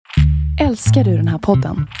Älskar du den här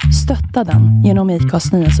podden? Stötta den genom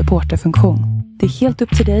IKAs nya supporterfunktion. Det är helt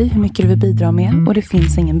upp till dig hur mycket du vill bidra med och det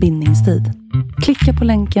finns ingen bindningstid. Klicka på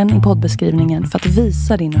länken i poddbeskrivningen för att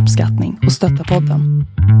visa din uppskattning och stötta podden.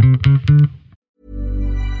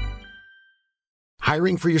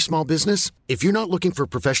 Hiring for your small business? If you're not looking for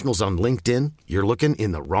professionals on LinkedIn, you're looking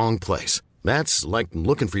in the wrong place. That's like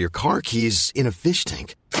looking for your car keys in a fish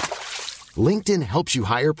tank. LinkedIn helps you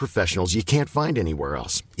hire professionals you can't find anywhere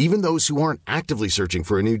else, even those who aren't actively searching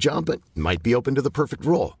for a new job but might be open to the perfect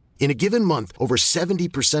role. In a given month, over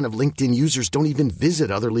 70% of LinkedIn users don't even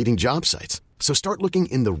visit other leading job sites. So start looking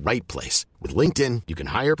in the right place. With LinkedIn, you can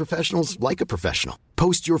hire professionals like a professional.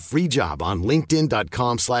 Post your free job on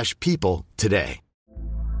linkedin.com/people today.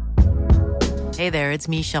 Hey there, it's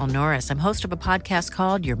Michelle Norris. I'm host of a podcast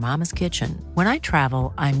called Your Mama's Kitchen. When I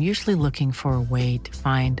travel, I'm usually looking for a way to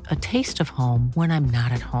find a taste of home when I'm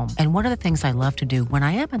not at home. And one of the things I love to do when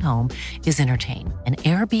I am at home is entertain. And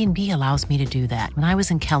Airbnb allows me to do that. When I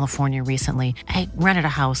was in California recently, I rented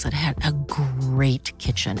a house that had a great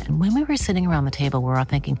kitchen. And when we were sitting around the table, we were all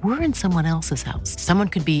thinking, we're in someone else's house. Someone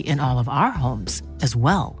could be in all of our homes as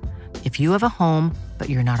well. If you have a home, but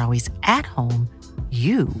you're not always at home,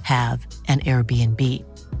 you have an Airbnb.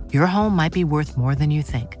 Your home might be worth more than you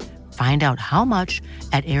think. Find out how much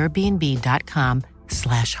at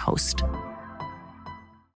airbnb.com/host.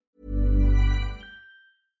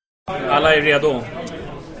 Alla är redo.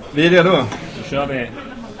 Vi är redo. Då kör vi.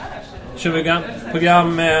 20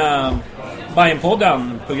 program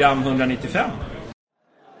Bajenpodden, program 195.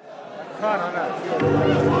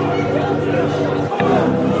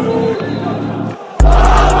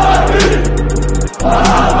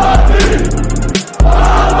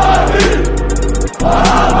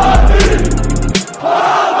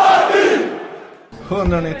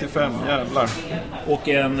 Jävlar. Och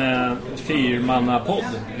en fyrmannapodd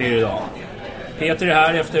blir det idag. Peter är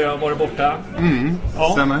här efter att ha varit borta.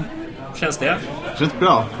 Stämmer. Känns det? Känns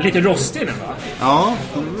bra. Lite rostig nu, va? Ja,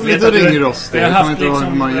 lite ringrostig. Vi har Jag kommer inte ihåg hur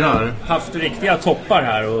liksom, man gör. haft riktiga toppar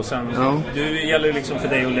här och sen du gäller liksom för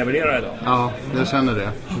dig att leverera idag. Ja, jag känner det.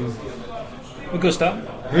 Och Gustav?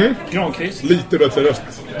 Granqvist? Lite bättre röst.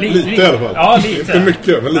 Lite i alla fall. Ja, lite. Inte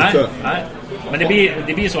mycket, men lite. Nej. Men det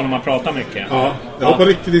blir så när man pratar mycket. Ja, jag har på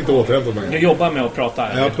riktigt inte återhämtat mig. Du jobbar med att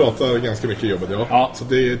prata. Jag pratar ganska mycket i jobbet, ja. Så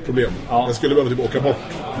det är ett problem. Ja. Jag skulle behöva typ åka bort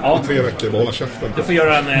i 3 veckor och hålla käften. Du får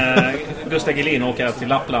göra en Gustav Gelin och åka till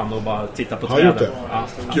Lappland och bara titta på träden. Har gjort det? Ja.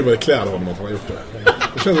 Gud vad det klär honom att han har gjort det.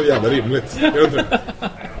 Det känns så jävla rimligt. Gör det inte det?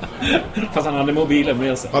 Fast han hade mobilen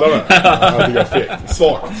med sig. Ja, det var det. Ja, det är fegt.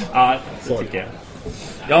 Svagt. Ja, det tycker jag.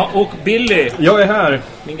 Ja, och Billy. Jag är här.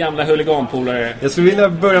 Min gamla huliganpolare. Jag skulle vilja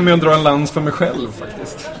börja med att dra en lans för mig själv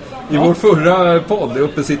faktiskt. I vår förra podd,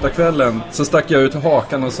 Uppesittarkvällen, så stack jag ut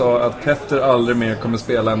hakan och sa att Petter aldrig mer kommer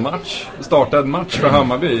spela en match. Starta en match för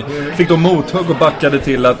Hammarby. Fick då mothugg och backade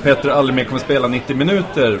till att Petter aldrig mer kommer spela 90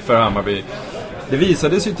 minuter för Hammarby. Det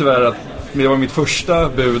visade sig tyvärr att det var mitt första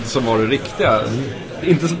bud som var det riktiga.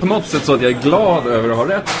 Inte på något sätt så att jag är glad över att ha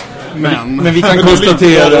rätt. Men vi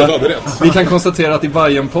kan konstatera att i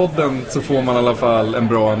Bajenpodden så får man i alla fall en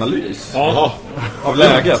bra analys av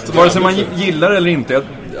läget. Vare sig man gillar eller inte.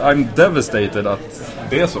 I'm devastated att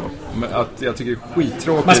det är så. Att jag tycker det är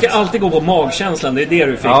skittråkigt. Man ska alltid gå på magkänslan, det är det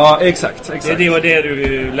du fick. Ja, exakt. Det var det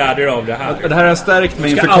du lärde dig av det här. Det här har stärkt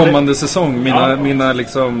mig inför kommande säsong. Mina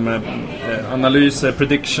liksom analyser,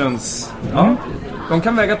 predictions. Ja, de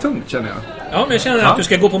kan väga tungt, känner jag. Ja, men jag känner att du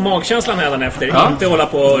ska gå på magkänslan här efter. Inte hålla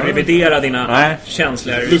på och revidera dina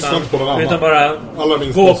känslor. Utan bara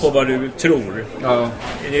gå på vad du tror. Ja.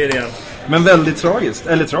 Det är det. Men väldigt tragiskt.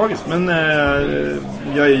 Eller tragiskt. Men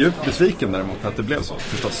jag är djupt besviken däremot att det blev så,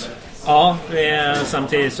 förstås. Ja,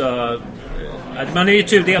 samtidigt så... Man är ju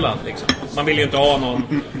tudelad liksom. Man vill ju inte ha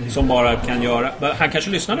någon som bara kan göra... Han kanske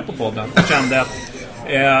lyssnade på podden och kände att...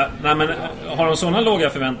 nej, men har de sådana låga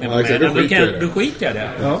förväntningar på mig? Då skiter jag det.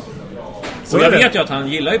 Ja. Så jag vet ju att han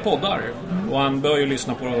gillar ju poddar. Och han bör ju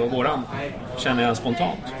lyssna på våran, känner jag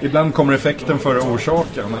spontant. Ibland kommer effekten före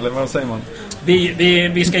orsaken, eller vad säger man?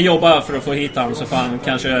 Vi ska jobba för att få hit han, så får han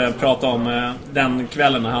kanske prata om den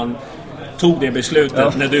kvällen när han tog det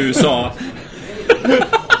beslutet när du sa...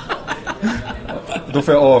 Då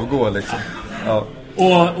får jag avgå liksom. Ja.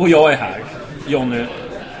 Och jag är här. Jonny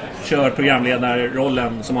kör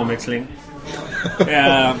programledarrollen som omväxling.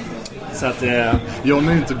 Så att... John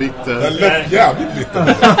är inte bitter. Jag lät jävligt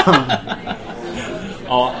bitter.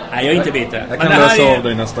 Ja, nej, jag är inte bitter. Jag kan läsa av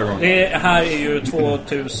dig nästa gång. Det här är ju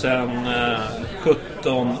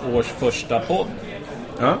 2017 års första podd.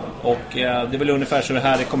 Ja. Och det är väl ungefär så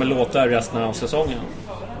här det kommer låta resten av säsongen.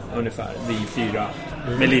 Ungefär, vi 4.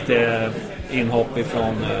 Med lite inhopp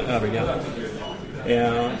ifrån övriga.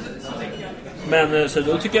 Men så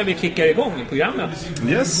då tycker jag vi kickar igång programmet.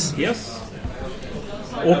 Yes.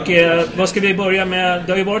 Och vad ska vi börja med?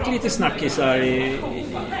 Det har ju varit lite snackisar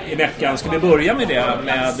i veckan. Ska vi börja med det?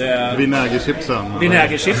 Med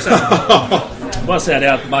vinägerchipsen. Bara säga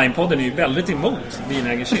det att Bajenpodden är ju väldigt emot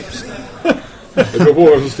vinägerchips. Det beror på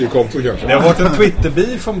vad som styr konto kanske. Det har varit en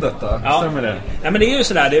Twitter-beef om detta. Ja. Stämmer det? Ja, men det är ju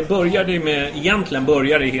sådär. Egentligen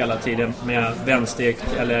börjar det hela tiden med vänstekt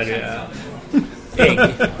eller ägg.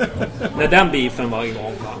 När den beefen var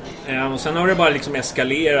igång. Och sen har det bara liksom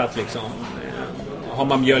eskalerat liksom. Har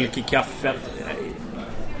man mjölk i kaffet?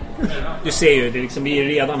 Du ser ju, vi är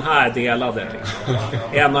redan här delade. Liksom.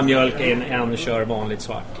 En har mjölk, en kör vanligt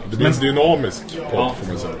svart. Liksom. Det blir dynamisk podd, får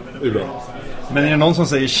man säga. Det är bra. Men är det någon som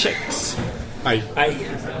säger kex? Nej.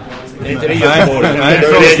 Det är inte det Göteborg.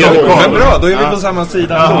 Men bra, då är vi på samma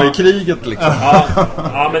sida då, i kriget liksom.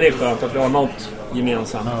 Ja, men det är skönt att vi har något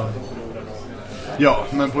gemensamt. Ja,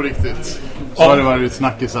 men på riktigt. Så har det varit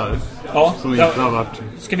snackisar. Ja, som inte har varit...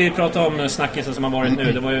 Ska vi prata om snackisen som har varit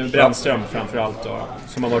nu? Det var ju Brännström framförallt då,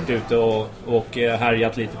 som har varit ute och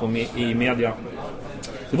härjat lite i media.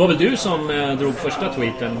 Det var väl du som drog första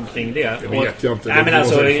tweeten kring det? Det vet jag inte. Nej, men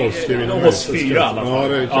alltså oss fyra i alla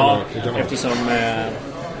fall. Ja, det kan eftersom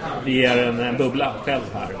vi är en bubbla själv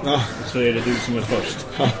här. Ja. Så är det du som är först.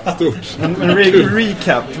 Stort. Men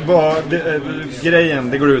recap, grejen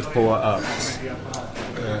det går ut på att...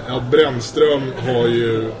 Brännström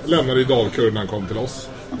lämnade ju Dalkurd när han kom till oss.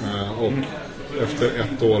 Och efter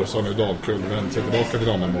 1 år så har nu Dalkurd vänt sig tillbaka till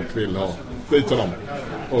honom och vill ha dit honom.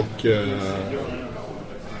 Och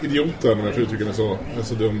idioten, om jag får uttrycka mig så, är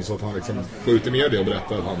så dum så att han liksom går ut i media och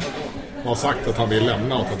berättar att han har sagt att han vill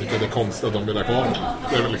lämna och att han tycker det är konstigt att de vill ha kvar honom.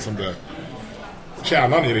 Det är väl liksom det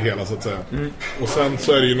kärnan i det hela, så att säga. Och sen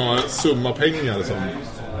så är det ju några summa pengar som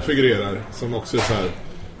figurerar, som också är så här,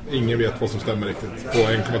 ingen vet vad som stämmer riktigt, på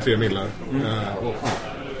 1,3 millar.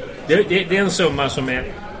 Det är en summa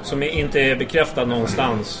som inte är bekräftad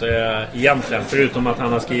någonstans egentligen, förutom att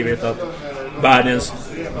han har skrivit att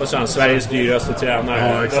Sveriges dyraste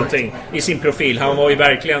tränare någonting i sin profil. Han var ju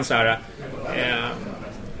verkligen så här.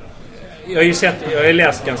 Jag har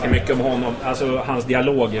läst ganska mycket om honom, alltså hans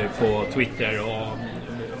dialoger på Twitter och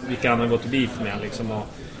vilka han har gått i beef med liksom, och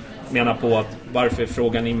menar på att varför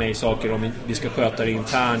frågar ni mig saker om vi ska sköta det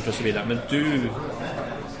internt och så vidare. Men du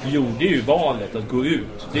gjorde ju valet att gå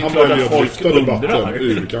ut. Det är han klart att folk undrar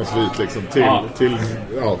ur kansliet liksom, till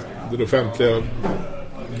den offentliga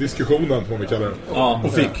diskussionen, får vi kalla det. Ja.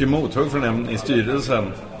 Och fick ju mothugg från en i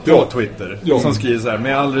styrelsen på Twitter som skriver så här: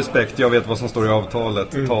 med all respekt, jag vet vad som står i avtalet,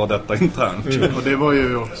 ta detta internt. Och det var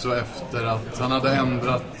ju också efter att han hade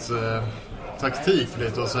ändrat taktik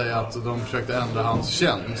lite och säga att de försökte ändra hans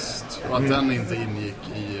tjänst och att den inte ingick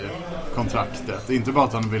i kontraktet. Inte bara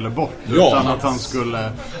att han ville bort, utan att han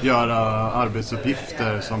skulle göra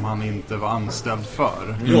arbetsuppgifter som han inte var anställd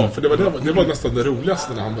för. Ja, för det var nästan det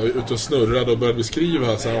roligaste när han var ute och snurrade och började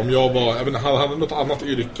beskriva så här, om jag var, han hade något annat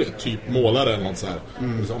yrke, typ målare eller något så här.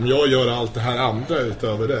 Om jag gör allt det här andra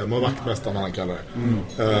utöver det, man vaktmästaren han kallar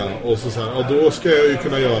det. Och så här, då ska jag ju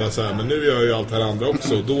kunna göra så här, men nu gör jag ju allt det här andra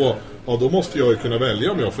också, då måste jag ju kunna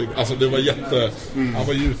välja om jag får... Alltså det var han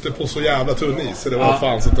var ju ute på så jävla tunn is, så det var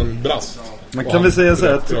fan så att en brast. Man kan väl säga så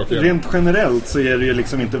här att rent generellt så är det ju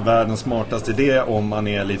liksom inte världens smartaste idé om man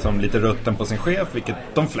är liksom lite rutten på sin chef, vilket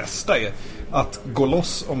de flesta är, att gå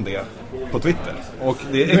loss om det på Twitter. Och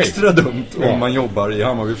det är extra dumt om man jobbar i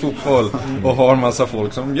Hammarby fotboll och har en massa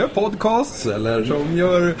folk som gör podcasts eller som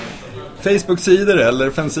gör Facebook-sidor eller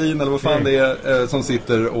fanzine eller vad fan det är som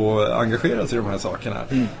sitter och engagerar sig i de här sakerna.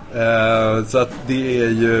 Så att det är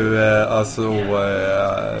ju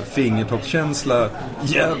fingertoppskänsla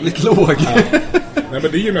jävligt låg. Nej,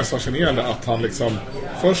 men det är ju mest fascinerande att han liksom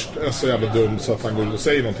först är så jävla dum så att han går och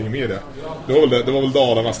säger någonting i media. Det var väl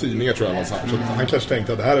Dalarnas tidningar, tror jag. Så han kanske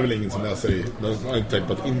tänkte att det här är väl ingen som läser i... Han har inte tänkt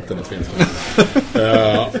på att internet finns.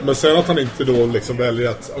 Men sen att han inte då liksom väljer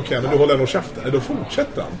att okej, men du håller nog käften. Då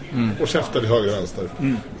fortsätter han. Och käftar till höger och vänster. Det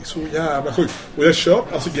är så jävla sjukt. Och jag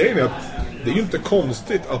köper... Alltså grejen är att det är ju inte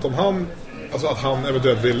konstigt att om han... Alltså att han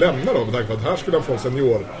eventuellt vill lämna då, med tanke på att här skulle han få en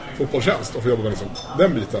senior fotbollstjänst och få jobba med liksom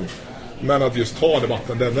den biten. Men att just ta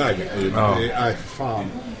debatten den vägen är fan.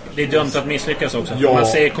 Det är dumt att misslyckas också.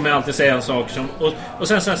 Man kommer alltid säga en sak som... Och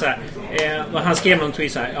sen så här, han skrev någon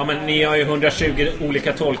tweet så här: ja, men ni har ju 120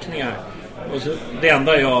 olika tolkningar. Och så, det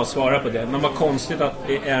enda jag svarar på det. Men vad konstigt att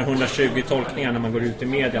det är 120 tolkningar när man går ut i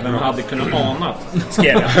media. När man hade kunnat ana,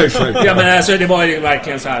 skrev jag. Ja, men alltså, det var ju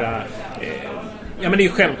verkligen så här... Ja, men det är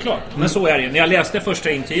ju självklart. Men så är det. När jag läste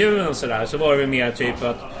första intervjun så var det mer typ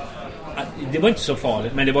att det var inte så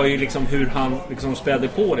farligt, men det var ju liksom hur han liksom spädde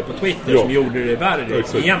på det på Twitter som gjorde det värre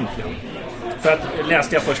egentligen. För att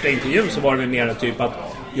läste jag första intervjun så var det mer typ att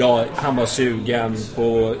han var sugen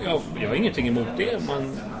på, jag har ingenting emot det,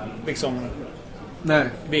 man liksom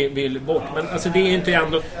vill bort, men alltså det är inte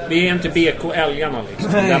ändå, vi är inte BK Älgarna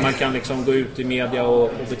liksom, där man kan liksom gå ut i media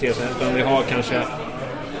och bete sig, utan vi har kanske.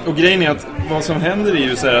 Och grejen är att vad som händer är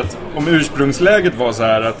ju så här att om ursprungsläget var så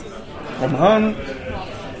här att om han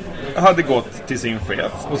hade gått till sin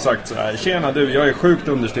chef och sagt så här: tjena du, jag är sjukt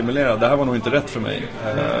understimulerad, det här var nog inte rätt för mig,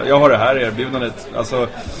 jag har det här erbjudandet, alltså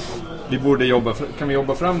vi borde kan vi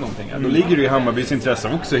jobba fram någonting här? Då ligger det i Hammarbys intresse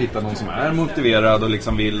också att hitta någon som är motiverad och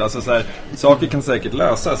liksom vill, alltså så här, saker kan säkert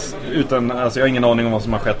lösas utan, alltså jag har ingen aning om vad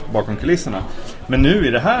som har skett bakom kulisserna, men nu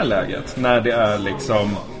i det här läget när det är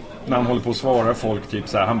liksom, när han håller på att svara folk typ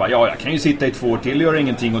så här, han bara, jag kan ju sitta i 2 år till och göra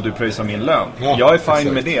ingenting och du pröjsar min lön. Jag är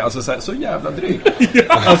fine med det. Alltså så jävla drygt.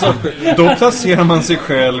 Alltså, då placerar man sig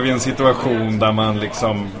själv i en situation där man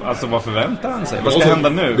liksom, alltså vad förväntar han sig? Vad ska hända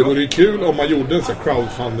nu? Det vore ju kul om man gjorde en sån här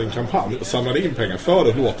crowdfunding-kampanj och samlade in pengar för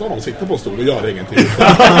att låta honom sitta på en stol och göra ingenting.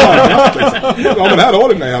 Ja, men här har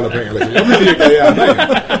du mina jävla pengar liksom. Jag vill ligga gärna in.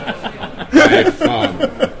 Nej, fan.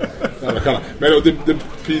 Men det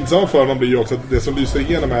pinsamma för honom blir ju också att det som lyser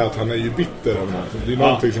igenom är att han är ju bitter över något. Det är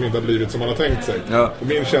någonting som inte har blivit som han har tänkt sig. Och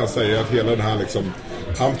min känsla är att hela den här liksom,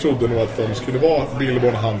 han trodde nog att de skulle vara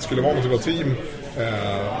Billborn och han skulle vara något typ av team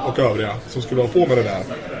och övriga som skulle vara på med det där.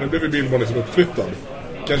 Men blev Billborn liksom uppflyttad.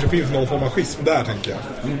 Kanske finns någon form av schism där, tänker jag.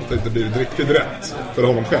 Att det inte blir riktigt rätt för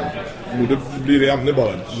honom själv. Och då blir det ännu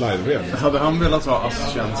bara live-red. Hade han velat ha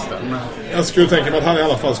ASS-tjänsten? Jag skulle tänka mig att han i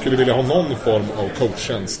alla fall skulle vilja ha någon form av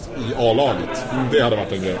coachtjänst i A-laget. Det hade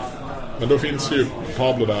varit en grej. Men då finns ju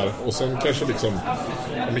Pablo där. Och sen kanske liksom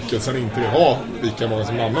Mikkelsen inte vill ha lika många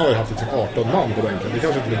som Nanna har ju haft 18 man på bänken. Det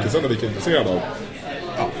kanske inte Mikkelsen är lika intresserad av.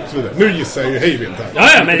 Ja, så vidare. Nu gissar jag ju hejvilt här.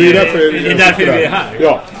 Ja, men det är därför vi är här.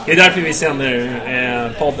 Ja. Det är därför vi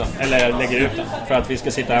sänder podden, eller lägger ut den. För att vi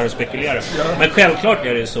ska sitta här och spekulera. Ja. Men självklart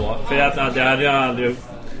är det så. För att det hade aldrig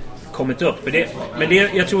kommit upp. Men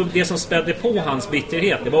jag tror det som spädde på hans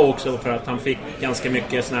bitterhet, det var också för att han fick ganska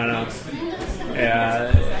mycket sån här,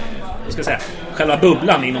 vad ska jag säga, själva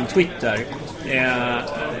bubblan inom Twitter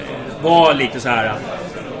var lite så här.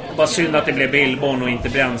 Vad synd att det blev Billborn och inte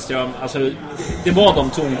Brännström. Alltså, det var de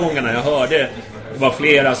tongångarna jag hörde. Det var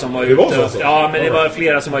flera som var ute. Ja, men det var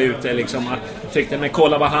flera som var ute liksom. Jag tyckte, men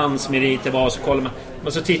kolla vad hans meriter var. Så kollar man.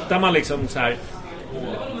 Och så tittar man liksom så här.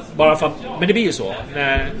 Bara för att, men det blir ju så.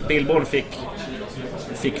 När Billborn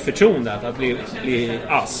fick förtroendet att bli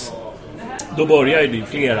ass. Då började ju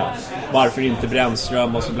flera. Varför inte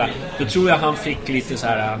Brännström och så där. Då tror jag han fick lite så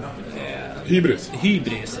här.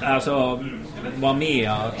 Hybris. Alltså var med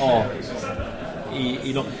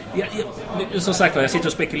i som sagt, jag sitter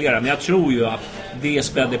och spekulerar, men jag tror ju att det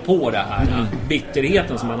spädde på det här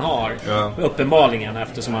bitterheten som man har uppenbarligen,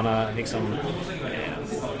 eftersom man har liksom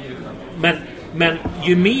men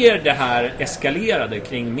ju mer det här eskalerade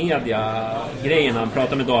kring media-grejerna, han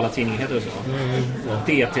pratade med Dala Tidning heter det så.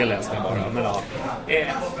 DT läste jag bara, men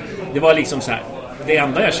det var liksom så här, det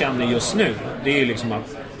enda jag känner just nu, det är ju liksom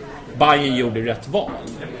att Bayern gjorde rätt val.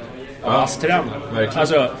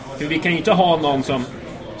 Alltså, för vi kan ju inte ha någon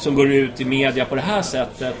som går ut i media på det här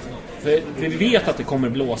sättet, för vi vet att det kommer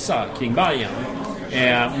blåsa kring Bayern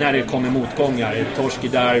när det kommer motgångar, torsk i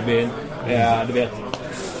derbyn, du vet.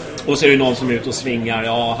 Och så är det någon som är ute och svingar.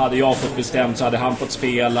 Ja, hade jag fått bestämt så hade han fått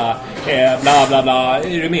spela, bla bla bla.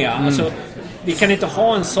 Är du med? Alltså, vi kan inte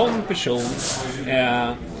ha en sån person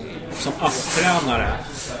som ASS-tränare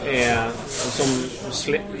som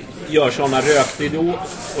gör sådana rökridå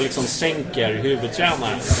och liksom sänker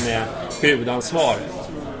huvudtränaren med huvudansvaret.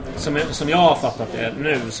 Som jag har fattat det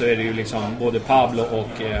nu, så är det ju liksom både Pablo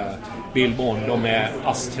och Billborn, de är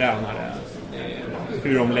ASS-tränare.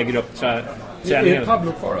 Hur de lägger upp träningen. Är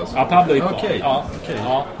Pablo kvar alltså? Ja, Pablo är kvar. Okay.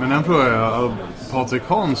 Ja. Men en fråga är, Patrik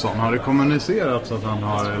Hansson, har det kommunicerats att han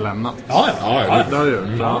har lämnat? Ja. Det har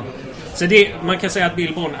ju. Ja. Så man kan säga att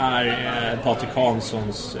Billborn är Patrik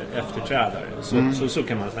Hanssons efterträdare. Så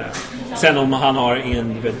kan man säga. Sen om han har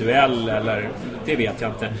individuell eller, det vet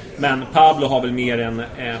jag inte. Men Pablo har väl mer än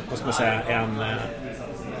vad ska man säga,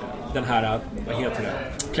 den här, vad heter det?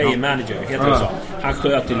 Player manager, heter det så. Han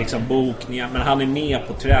sköter liksom bokningar, men han är med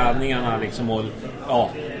på träningarna liksom och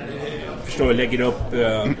förstår du, lägger upp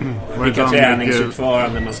vilka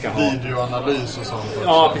träningsutföranden man ska ha. Videoanalys och sånt.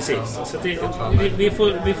 Ja, precis. Så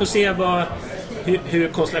vi får se hur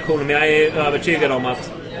konstellationen, men jag är övertygad om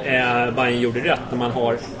att Bayern gjorde rätt när man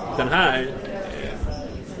har den här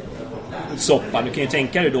soppan. Du kan ju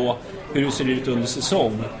tänka dig då hur det ser ut under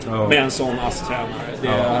säsong med en sån ASS-tränare. Det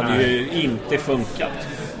hade ju inte funkat.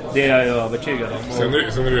 Det är jag övertygad om.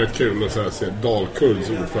 Sen är det rätt kul att se Dalkurds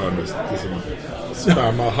ordförande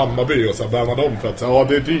spamma Hammarby och så bärma dem för att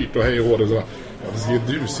det är dyrt och hej och hå. Så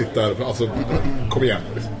du sitter alltså, kom igen.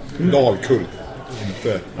 Dalkurd.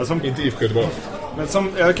 Inte IFK Göteborg.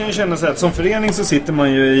 Men jag kan ju känna så att som förening så sitter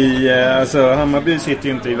man ju i... Alltså Hammarby sitter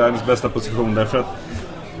ju inte i världens bästa position därför att...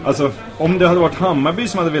 Alltså, om det hade varit Hammarby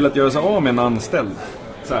som hade velat göra sig av med en anställd,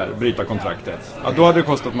 så här, bryta kontraktet, då hade det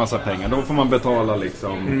kostat massa pengar. Då får man betala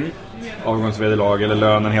liksom avgångsvederlag eller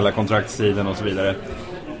lönen hela kontraktstiden och så vidare.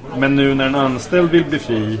 Men nu när en anställd vill bli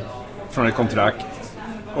fri från ett kontrakt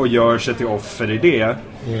och gör sig till offer i det,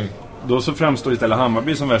 då så framstår istället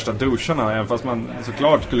Hammarby som värsta doucharna, även fast man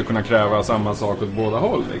såklart skulle kunna kräva samma sak åt båda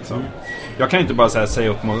håll liksom. Jag kan inte bara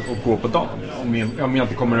säga åt mig att gå på dagen om jag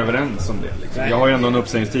inte kommer överens om det liksom. Jag har ju ändå en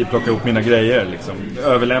uppsägningstid, plocka upp mina grejer liksom,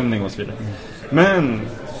 överlämning och så vidare. Men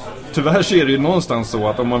tyvärr så är det ju någonstans så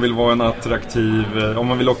att om man vill vara en attraktiv, om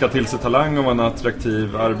man vill locka till sig talang och vara en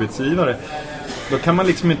attraktiv arbetsgivare, då kan man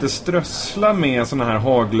liksom inte strössla med såna här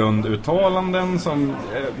Haglund-uttalanden som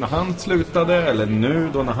när han slutade, eller nu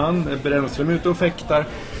då när han Brännström ute och fäktar.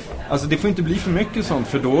 Alltså det får inte bli för mycket sånt,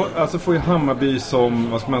 för då alltså får ju Hammarby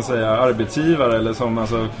som, vad ska man säga, arbetsgivare eller som,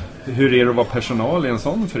 alltså, hur är det att vara personal i en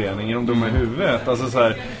sån förening? Är de dumma i huvudet? Alltså så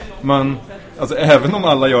här, alltså även om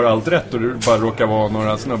alla gör allt rätt och det bara råkar vara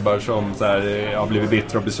några snubbar som så här, har blivit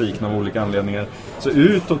bittra och besvikna av olika anledningar, så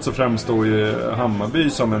utåt så framstår ju Hammarby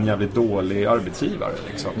som en jävligt dålig arbetsgivare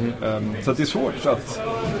liksom. Så att det är svårt, så att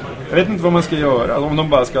jag vet inte vad man ska göra, om de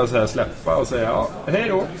bara ska så här, släppa och säga hej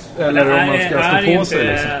då, eller om man ska stå på sig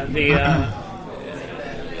liksom.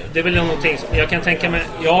 Det är väl någonting som jag kan tänka mig.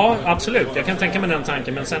 Ja, absolut, jag kan tänka mig den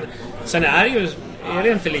tanken. Men sen är det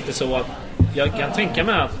inte lite så att jag kan tänka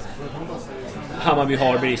mig att Hammarby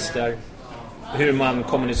har brister, hur man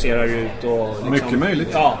kommunicerar ut och liksom, mycket möjligt.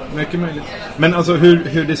 Ja. Mycket möjligt. Men alltså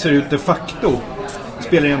hur det ser ut de facto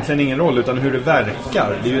spelar egentligen ingen roll, utan hur det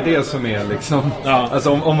verkar. Det är ju det som är liksom,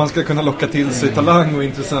 alltså om man ska kunna locka till sig talang och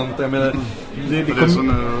intressant, jag menar, det som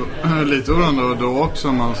är lite oroande då också,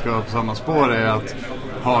 om man ska på samma spår, är att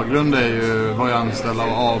Haglund var ju anställd av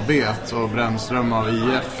AB och Brännström av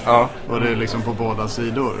IF. Och det är liksom på båda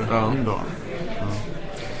sidor då.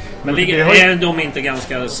 Men är de inte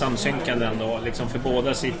ganska samsynkade ändå? Liksom, för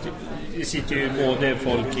båda sitter ju både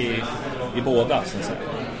folk i båda, så att säga.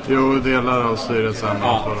 Jo, delar av styrelsen.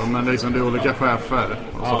 Men liksom det är olika chefer.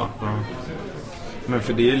 Och så. Men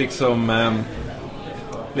för det är liksom...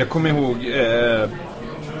 jag kommer ihåg...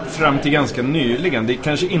 fram till ganska nyligen, det är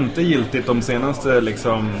kanske inte giltigt de senaste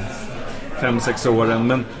liksom 5-6 åren,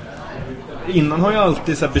 men innan har ju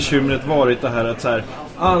alltid så här bekymret varit det här att så här,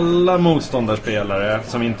 alla motståndarspelare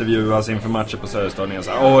som intervjuas inför matcher på Söderstadion är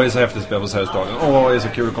så här, det är så häftigt att spela på Söderstadion, det är så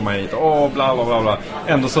kul att komma hit, bla bla bla bla.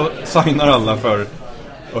 Ändå så signar alla för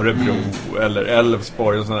Örebro eller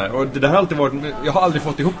Elfsborg och sådär. Och det har alltid varit, jag har aldrig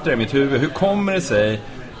fått ihop det i mitt huvud. Hur kommer det sig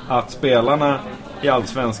att spelarna i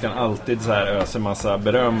Allsvenskan alltid så här öser massa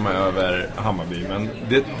beröm över Hammarby, men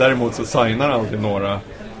däremot så signar alltid några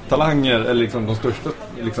talanger, eller liksom de största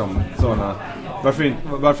liksom sådana.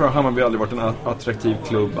 Varför har Hammarby aldrig varit en attraktiv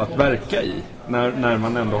klubb att verka i när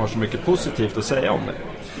man ändå har så mycket positivt att säga om det?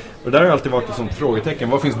 Och där har alltid varit ett sånt frågetecken.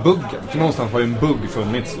 Var finns buggen? För någonstans har ju en bugg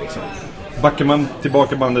funnits liksom. Backar man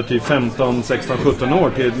tillbaka bandet till 15, 16, 17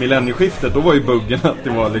 år till millennieskiftet, då var ju buggen att det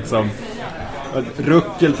var liksom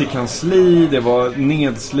ruckel till kansli, det var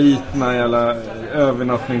nedslitna jävla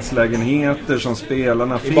övernattningslägenheter som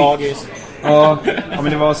spelarna fick. Ja,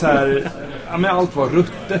 men det var så här, men allt var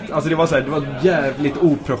ruttet. Alltså det var så här, det var jävligt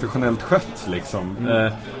oprofessionellt skött liksom.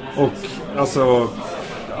 Och alltså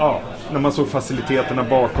när man såg faciliteterna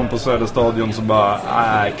bakom på Söderstadion så bara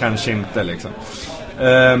kanske inte liksom.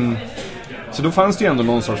 Så då fanns det ju ändå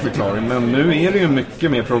någon sorts förklaring, men nu är det ju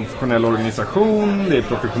mycket mer professionell organisation, det är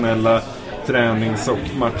professionella tränings-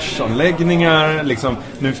 och matchanläggningar liksom.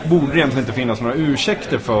 Nu borde det egentligen inte finnas några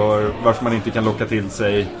ursäkter för varför man inte kan locka till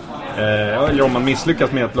sig eller om man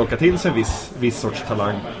misslyckas med att locka till sig viss sorts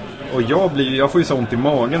talang. Och jag får ju så ont i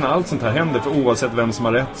magen när allt sånt här händer, för oavsett vem som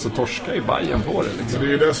har rätt så torskar ju Bayern på det liksom. Det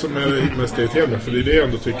är ju det som är mest irriterande, för det är det jag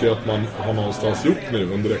ändå tycker att man har någonstans gjort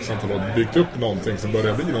nu under x antal år, byggt upp någonting som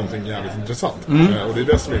börjar bli någonting jävligt intressant. Och det är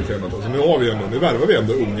det som är irriterande. Alltså, nu värvar vi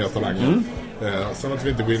ändå unga talanger. Sen att vi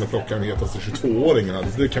inte går in och plockar de hetaste 22-åringarna,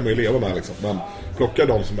 det kan man ju leva med liksom. Men plocka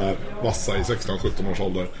de som är vassa i 16-17 års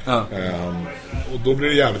ålder. Och då blir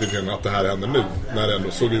det jävligt irriterande att det här händer nu, när det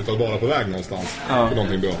ändå såg ut att vara på väg någonstans för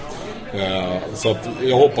någonting bra. Så att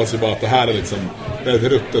jag hoppas ju bara att det här är liksom ett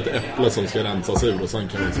ruttet äpple som ska rensas ur och sen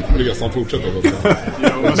kan liksom resan fortsätta.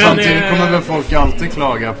 Men samtidigt kommer väl folk alltid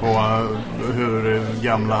klaga på hur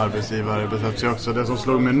gamla arbetsgivare betett sig också. Det som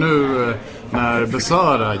slog mig nu när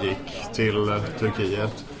Besara gick till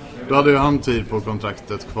Turkiet, då hade ju han tid på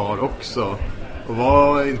kontraktet kvar också. Och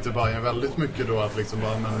var inte Bayern väldigt mycket då att liksom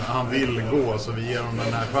bara, men han vill gå så vi ger honom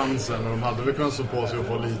den här chansen. Och de hade väl kunnat stå på sig och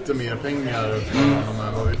få lite mer pengar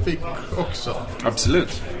än vad vi fick också.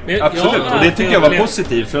 Absolut. Absolut. Och det tycker jag var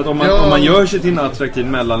positivt. För att om man gör sig till en attraktiv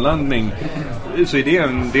mellanlandning så är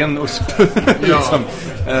det en USP. Liksom.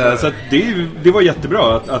 Så att det var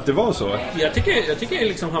jättebra att det var så. Jag tycker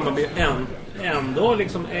liksom Hammarby ändå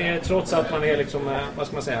liksom, trots att man är liksom, vad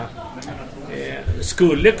ska man säga,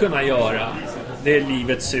 skulle kunna göra det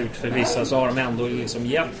livet surt för vissa, så har de ändå liksom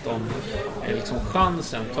hjälpt dem liksom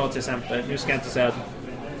chansen. Ta till exempel, nu ska jag inte säga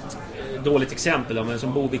ett dåligt exempel då, men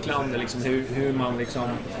som Bovikland liksom, hur man liksom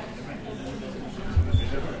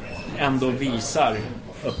ändå visar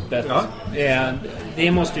öppet.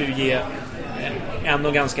 Det måste ju ge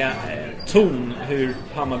ändå ganska ton hur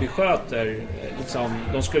Hammarby sköter liksom.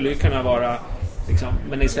 De skulle ju kunna vara liksom,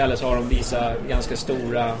 men istället så har de visat ganska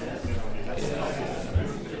stora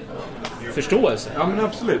förståelse. Ja, men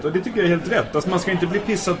absolut, och det tycker jag är helt rätt. Alltså, man ska inte bli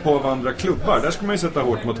pissad på av andra klubbar. Där ska man ju sätta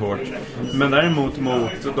hårt mot hårt. Men däremot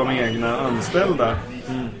mot de egna anställda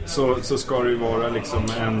så ska det ju vara liksom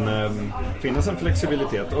finnas en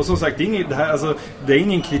flexibilitet. Och som sagt, det är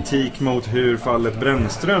ingen kritik mot hur fallet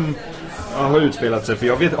Brännström har utspelat sig. För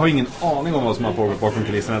jag har ingen aning om vad som har pågått bakom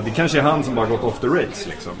kulisserna. Det kanske är han som bara gått off the rails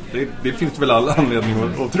liksom. Det finns väl alla anledning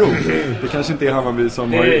att tro. Det kanske inte är Hammarby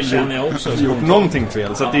som har gjort någonting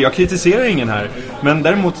fel. Så att jag kritiserar ingen här. Men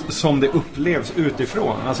däremot som det upplevs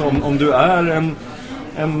utifrån. Alltså om du är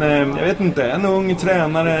jag vet inte, en ung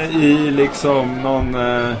tränare i liksom någon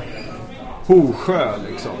Hosjö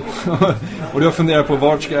liksom. Och du har funderat på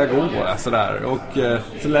vart ska jag gå sådär. Och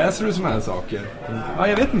så läser du såna här saker. Ja,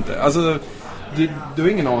 jag vet inte. Alltså du har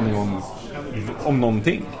ingen aning om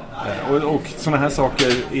någonting. Och såna här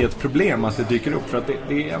saker är ett problem att det dyker upp. För att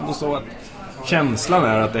det är ändå så att känslan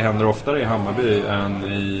är att det händer oftare i Hammarby än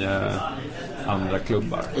i andra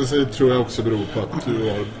klubbar. Det tror jag också beror på att du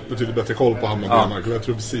har betydligt bättre koll på Hammarby. Jag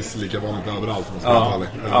tror precis lika vanligt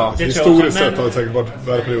överallt. Historiskt sett har det säkert varit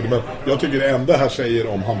värre perioder. Men jag tycker det enda här säger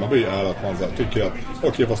om Hammarby är att man så här, tycker att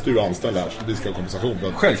okej, fast du är anställd här så vi ska ha kompensation.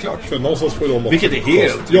 Självklart. För någonstans får de också vilket är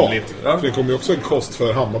helt rimligt. Ja, för det kommer ju också en kost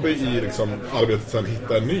för Hammarby i liksom, arbetet att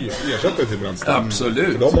hitta en ny ersättare till Brännström.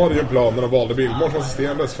 Absolut. För de har ju en plan när de valde Billborn från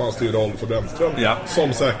systemet, så fanns det ju roll för Brännström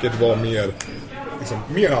som säkert var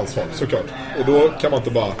mer ansvar, såklart. Och då kan man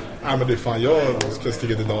inte bara men det är fan, jag ska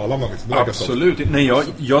stiga till Dalarna liksom. Absolut. Nej,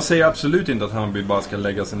 jag säger absolut inte att Hammarby bara ska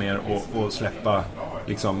lägga sig ner och släppa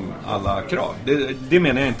liksom alla krav. Det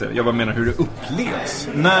menar jag inte. Jag bara menar hur det upplevs.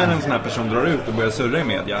 När en sån här person drar ut och börjar surra i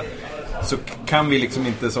media, så kan vi liksom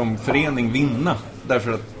inte som förening vinna.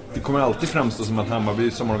 Därför att det kommer alltid framstå som att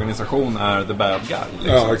Hammarby som organisation är the bad guy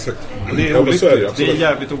liksom. Ja, exakt. Och det är olyckligt. Det är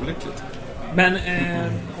jävligt olyckligt. Men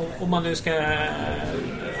om man nu ska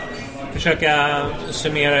försöka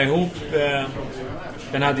summera ihop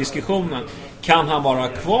den här diskussionen, kan han vara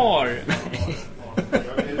kvar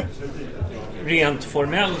rent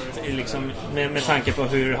formellt liksom, med tanke på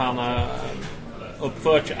hur han har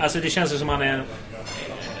uppfört sig? Alltså det känns som han är,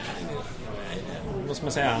 vad ska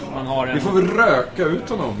man säga, man har en... Vi får väl röka ut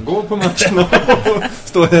honom, gå på matcherna och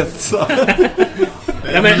stå och hetsa.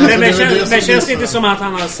 Men känns det inte som att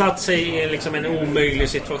han har satt sig i liksom en omöjlig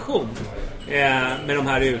situation med de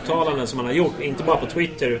här uttalanden som han har gjort, inte bara på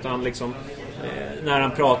Twitter utan liksom, när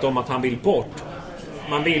han pratar om att han vill bort.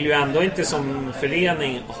 Man vill ju ändå inte som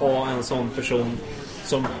förening ha en sån person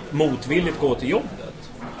som motvilligt går till jobbet.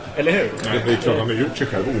 Eller hur? Det är klart han har gjort sig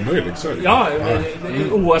själv omöjligt. Så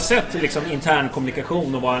oavsett liksom intern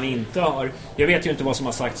kommunikation och vad han inte har. Jag vet ju inte vad som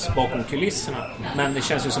har sagts bakom kulisserna, men det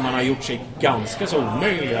känns ju som att han har gjort sig ganska så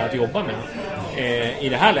omöjlig att jobba med i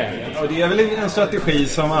det här läget. Och det är väl en strategi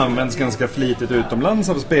som används ganska flitigt utomlands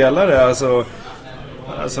av spelare.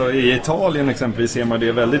 Alltså i Italien exempelvis ser man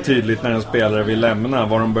det väldigt tydligt när en spelare vill lämna,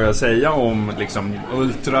 vad de börjar säga om liksom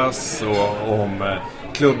ultras och om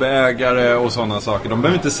klubbägare och sådana saker. De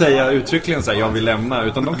behöver inte säga uttryckligen så här, jag vill lämna,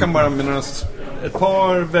 utan de kan bara med ett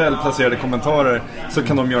par välplacerade kommentarer så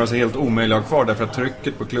kan de göra sig helt omöjliga kvar, därför att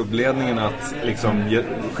trycket på klubbledningen att liksom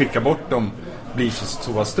skicka bort dem blir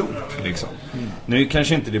så stort liksom. Nu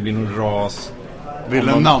kanske inte det blir någon ras. Vill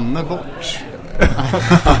en Nanne bort?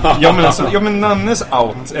 men Nannes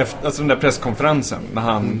out efter alltså den där presskonferensen när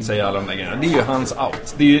han säger alla de där grejerna, det är ju hans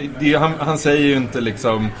out. Han säger ju inte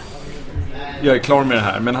liksom jag är klar med det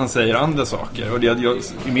här, men han säger andra saker. Och det,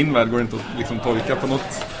 i min värld går det inte att liksom tolka på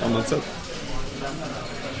något annat sätt.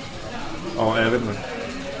 Ja, jag vet inte.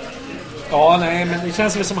 Ja, nej, men det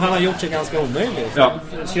känns väl som han har gjort sig ganska omöjligt. Ja.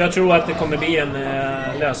 Så jag tror att det kommer bli en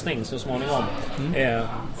lösning så småningom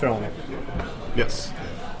för honom. Yes.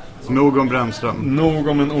 Så nog om Brännström. Nog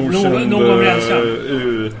om en okänd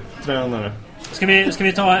U-tränare. Ska vi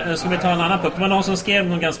ta en annan punkt? Det var någon som skrev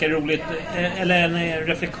något ganska roligt, eller en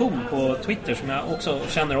reflektion på Twitter som jag också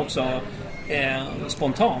känner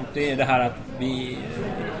spontant. Det är det här att vi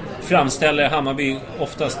framställer Hammarby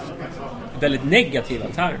oftast väldigt negativa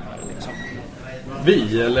termer. Liksom.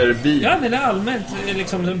 Vi eller vi? Ja, men det är allmänt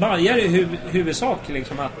liksom bajare i huvudsak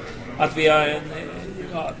liksom, att vi är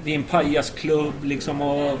det är en pajasklubb liksom,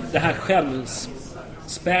 och det här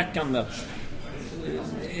självspäkandet.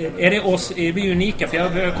 Är vi unika? För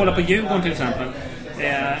jag kollar på Djurgården till exempel.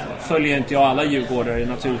 Följer inte jag alla djurgårdare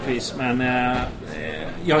naturligtvis, men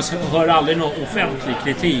jag hör aldrig någon offentlig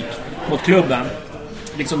kritik mot klubben.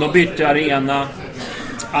 Liksom de bytte arena,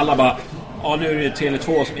 alla bara nu är det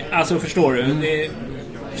Tele2 som... Alltså förstår du,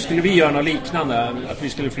 skulle vi göra något liknande, att vi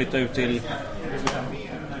skulle flytta ut till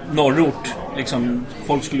norrort liksom,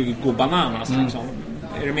 folk skulle gå bananas liksom.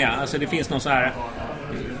 Är du med? Alltså det finns någon så här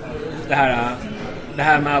det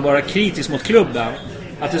här med att vara kritisk mot klubben,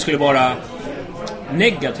 att det skulle vara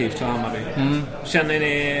negativt för Hammarby. Känner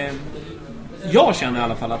ni... Jag känner i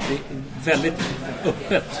alla fall att det är väldigt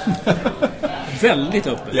öppet. Väldigt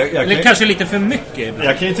öppet. Eller kanske lite för mycket ibland.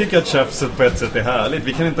 Jag kan ju tycka att tjafset på ett sätt är härligt.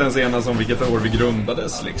 Vi kan inte ens enas om vilket år vi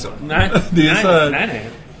grundades liksom. Nej. Det är så här, nej.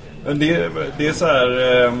 Det är så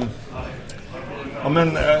här... Ja,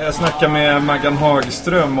 men jag snackar med Maggan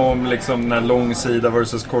Hagström om liksom den här långsida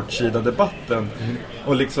versus kortsida debatten.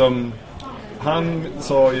 Och liksom han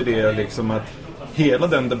sa ju det liksom att hela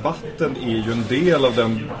den debatten är ju en del av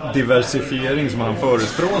den diversifiering som han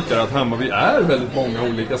förespråkar, att Hammarby är väldigt många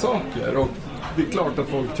olika saker, och det är klart att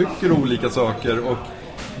folk tycker olika saker och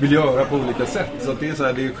vill göra på olika sätt, så att det är så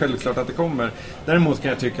här, det är självklart att det kommer. Däremot kan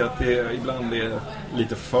jag tycka att det ibland är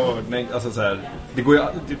lite för alltså så här, det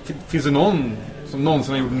finns ju någon som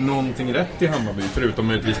någonsin har gjort någonting rätt i Hammarby förutom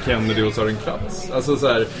möjligtvis Kennedy och Sören Kratz. Alltså så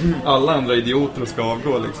här, alla andra idioter ska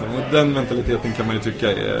avgå liksom, och den mentaliteten kan man ju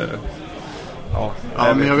tycka är... Ja,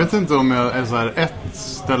 men jag vet inte om jag är så här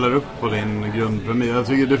ställer upp på din grundpremiss. Jag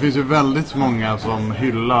tycker det finns ju väldigt många som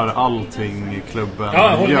hyllar allting klubben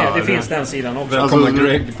håll med. gör. Det finns den sidan också. Välkomna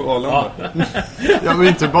Greg på Arlanda. Ja, men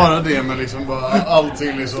inte bara det, men liksom bara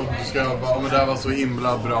allting liksom ska bara, men det här var så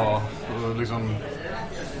himla bra och liksom,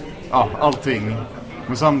 allting.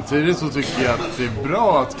 Men samtidigt så tycker jag att det är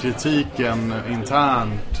bra att kritiken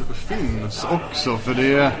internt finns också, för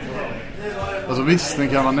det är... Alltså visst, den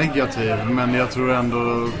kan vara negativ, men jag tror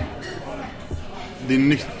ändå det är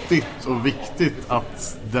nyttigt och viktigt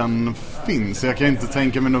att den finns. Jag kan inte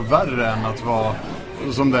tänka mig något värre än att vara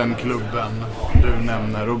som den klubben du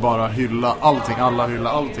nämner och bara hylla allting, alla hylla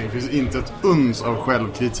allting. Det finns inte ett uns av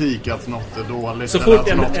självkritik att något är dåligt. Så fort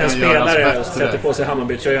en spelare sätter på sig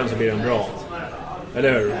Hammarby-tröjan så blir den bra.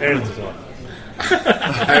 Eller hur? Är det inte så?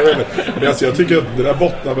 Men alltså, jag tycker att det där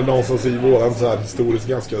bottnar väl någonstans i våran så här historiskt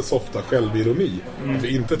ganska softa självironi. Att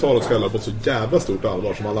vi inte tar oss själva på så jävla stort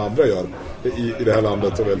allvar som alla andra gör i det här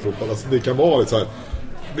landet och väl fotboll. Alltså, det kan vara lite så här,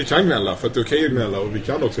 vi kan gnälla för att det är okej att gnälla, och vi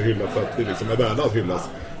kan också hylla för att vi liksom är värda att hyllas.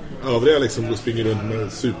 Övriga liksom springer runt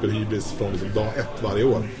med superhybris från liksom dag 1 varje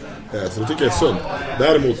år. Så det tycker jag är sunt.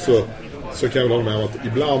 Däremot så kan jag hålla med om att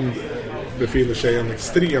ibland befinner sig en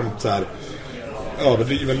extremt så här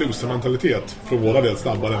överdriven loser-mentalitet från våra del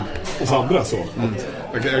snabbare än oss andra. Så.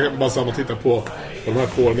 Jag kan bara samma titta på de här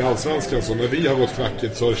kåren i Allsvenskan, så när vi har gått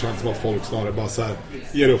knackigt så har det känts som att folk snarare bara så här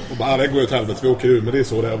ger upp och bara, det går åt helvete, vi åker ur, men det är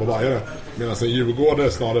så det är, vad bajare. Medan en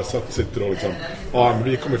djurgårdare snarare sitter och liksom, men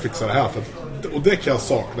vi kommer fixa det här. Och det kan jag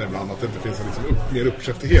sakna ibland, att det inte finns en liksom mer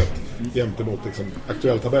uppkäftighet gentemot liksom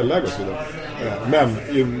aktuell tabelläge och så vidare. Men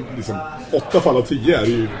i liksom 8 fall av 10 är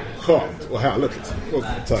det ju skönt och härligt liksom. Och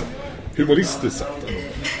så här, humoristiskt sett.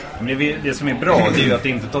 Men det som är bra, det är ju att det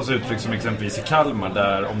inte tas uttryck som exempelvis i Kalmar,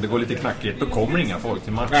 där om det går lite knackigt då kommer inga folk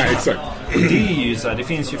till matchen. Nej, exakt. Det är ju så här, det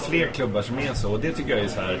finns ju fler klubbar som är så, och det tycker jag är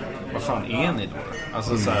så här, vad fan är ni då?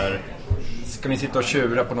 Alltså så här, ska ni sitta och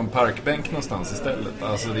tjura på någon parkbänk någonstans istället?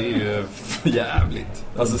 Alltså det är ju för jävligt.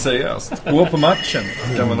 Alltså seriöst. Gå på matchen.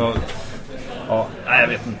 Kan man ha... Ja, nej jag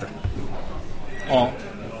vet inte. Ja.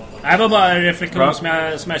 Det var bara en reflektion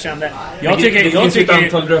som jag kände.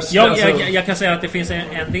 Jag kan säga att det finns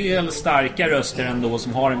en del starka röster ändå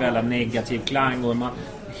som har en väldigt negativ klang, och man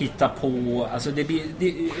hittar på, alltså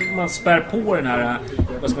man spär på den här,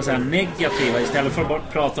 vad ska man säga, negativa, istället för att bara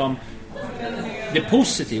prata om det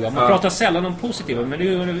positiva. Man pratar sällan om positiva, men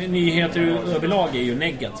nyheter överlag är ju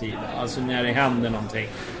negativa. Alltså när det händer någonting.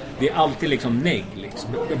 Det är alltid liksom negg liksom.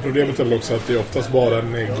 Men problemet är väl också att det är oftast bara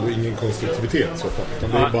negg och ingen konstruktivitet så fall.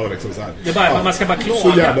 Utan det är bara liksom så här. Det är bara, man ska bara klaga.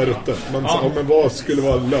 Så jävla ruttet. Men vad skulle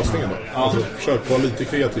vara lösningen då? Alltså, försök vara lite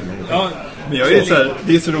kreativ. Ja, men jag är så här,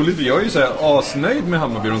 det är så roligt. Jag är ju så här asnöjd med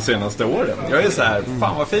Hammarby de senaste åren. Jag är så här,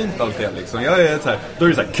 fan vad fint allt det liksom. Jag är så här, då är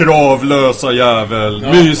det så här, kravlösa jävel,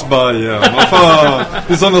 mysbajen, vad fan.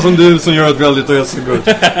 Det är sådana som du som gör ett väldigt ösegott.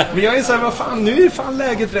 Men jag är så här, vad fan, nu är fan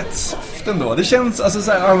läget rätt soft ändå. Det känns, alltså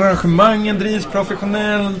så här, arrangemangen drivs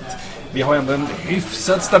professionellt. Vi har ändå en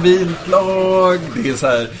hyfsat stabilt lag. Det är så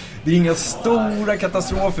här, det är inga stora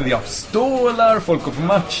katastrofer. Vi har stålar, folk går på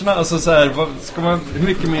matcherna. Alltså så här, hur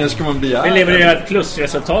mycket mer ska man begära? Vi levererade ett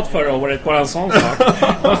plusresultat förra året, bara en sån sak.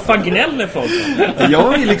 Vad fan gnäller folk?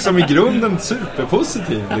 Jag är liksom i grunden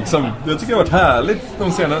superpositiv. Liksom. Jag tycker det har varit härligt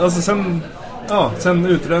de senaste... Alltså sen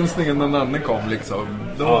utrensningen när Nanne kom liksom.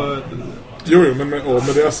 Jo, men med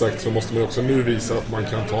det sagt så måste man också nu visa att man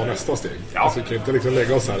kan ta nästa steg. Ja. Alltså vi kan inte liksom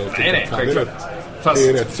lägga oss här och tycka att det är rätt. Fast det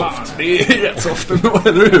är rätt soft. Det är rätt soft ändå,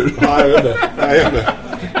 eller hur? Nej, jag vet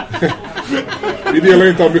inte. Vi delar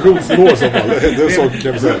inte ambitionsnivå i så fall. Det är så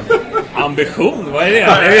kan vi säga. Ambition? Vad är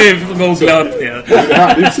det? Det får googla upp det. Det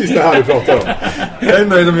är precis det här vi pratar om. Jag är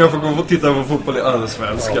nöjd om jag får gå och titta på fotboll i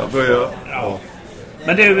allsvenskan. Ja.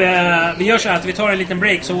 Men du, vi gör så här att vi tar en liten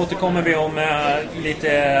break så återkommer vi om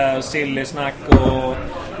lite silly snack och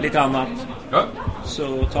lite annat. Ja.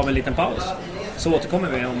 Så tar vi en liten paus. Så återkommer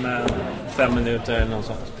vi om 5 minuter eller något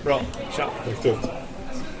sånt. Bra, tja. Riktigt.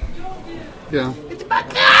 Ja.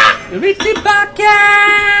 Vi är tillbaka!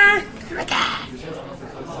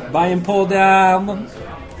 Bajenpodden!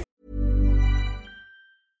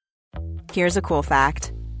 Here's a cool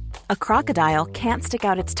fact. A crocodile can't stick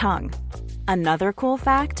out its tongue. Another cool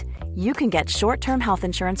fact, you can get short-term health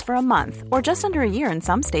insurance for a month or just under a year in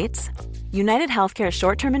some states. United Healthcare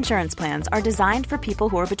short-term insurance plans are designed for people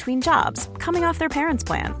who are between jobs, coming off their parents'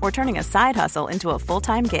 plan, or turning a side hustle into a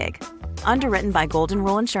full-time gig. Underwritten by Golden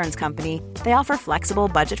Rule Insurance Company, they offer flexible,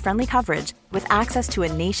 budget-friendly coverage with access to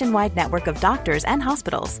a nationwide network of doctors and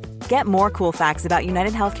hospitals. Get more cool facts about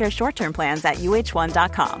United Healthcare short-term plans at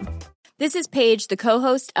uh1.com. This is Paige, the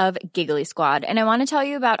co-host of Giggly Squad, and I want to tell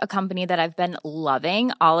you about a company that I've been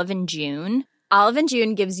loving, Olive & June. Olive &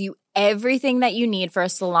 June gives you everything that you need for a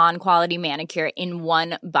salon-quality manicure in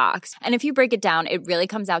one box. And if you break it down, it really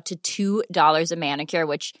comes out to $2 a manicure,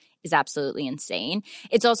 which is absolutely insane.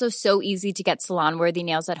 It's also so easy to get salon-worthy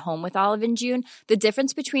nails at home with Olive & June. The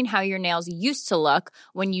difference between how your nails used to look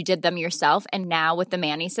when you did them yourself and now with the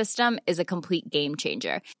Mani system is a complete game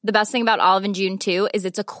changer. The best thing about Olive & June, too, is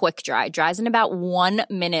it's a quick dry. Dries in about 1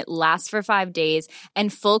 minute, lasts for 5 days,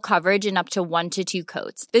 and full coverage in up to 1 to 2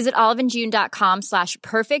 coats. Visit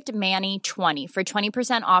oliveandjune.com/perfectmani20 for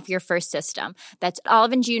 20% off your first system. That's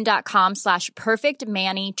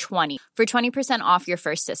oliveandjune.com/perfectmani20 for 20% off your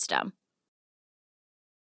first system.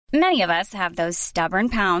 Many of us have those stubborn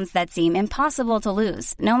pounds that seem impossible to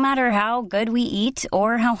lose, no matter how good we eat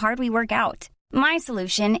or how hard we work out. My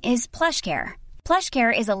solution is PlushCare.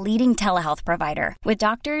 PlushCare is a leading telehealth provider with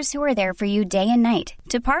doctors who are there for you day and night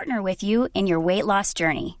to partner with you in your weight loss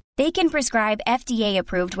journey. They can prescribe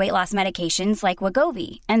FDA-approved weight loss medications like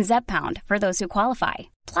Wegovy and Zepbound for those who qualify.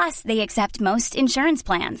 Plus, they accept most insurance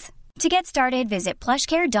plans. To get started, visit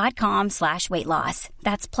plushcare.com/weightloss.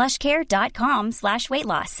 That's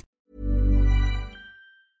plushcare.com/weightloss.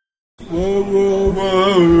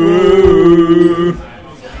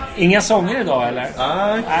 Inga sånger idag, eller?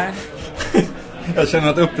 Nej. Jag känner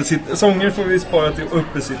att sånger får vi spara till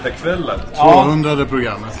uppesittarkvällen. 200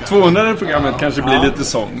 programmet. 200 programmet kanske blir lite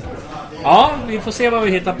sång. Ja, vi får se vad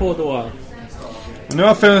vi hittar på då. Nu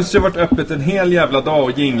har fönstret varit öppet en hel jävla dag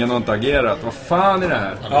och ingen har inte agerat. Vad fan är det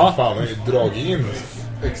här? Ja, fan, jag har ju dragit in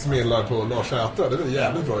ex-medlar på Lars Sätra. Det är väl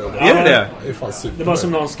jävligt bra jobb. Är det? Det var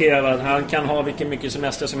som någon skrev att han kan ha vilken mycket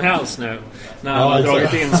semester som helst nu. När han har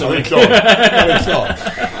dragit in så mycket. Det är klart.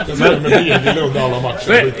 Det är med BG Lund alla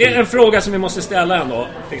matcher. En fråga som vi måste ställa ändå.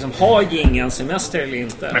 Liksom, har Gingen semester eller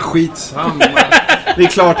inte? Men skitsamma. Det är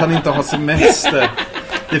klart han inte har semester.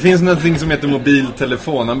 Det finns någonting som heter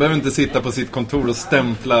mobiltelefon. Han behöver inte sitta på sitt kontor och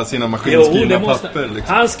stämpla sina maskinskrivna papper.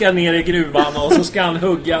 Liksom. Han ska ner i gruvan och så ska han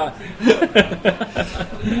hugga.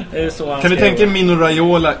 Det är så han kan du tänka Mino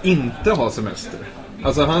Raiola inte ha semester?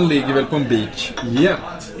 Alltså han ligger väl på en beach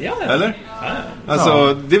jämt. Ja. Eller? Ja.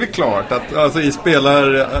 Alltså det är väl klart att alltså, i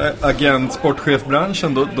spelaragent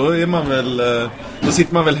sportchefbranschen då är man väl då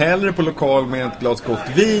sitter man väl hellre på lokal med ett glas gott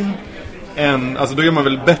vin än, alltså då gör man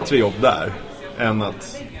väl bättre jobb där än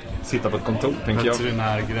att sitta på ett kontor, tänker jag.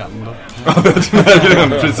 Veterinärgränd. Ja,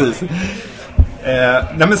 veterinärgränd, precis.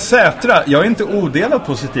 Nej men Sätra, jag är inte odelat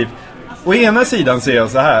positiv. Å ena sidan ser jag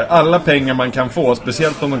så här, alla pengar man kan få,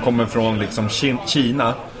 speciellt om de kommer från liksom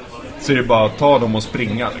Kina, så är det bara att ta dem och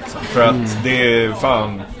springa liksom. För att det är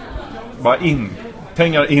fan bara in,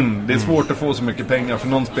 pengar in. Det är svårt att få så mycket pengar för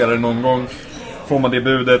någon spelare någon gång. Får man det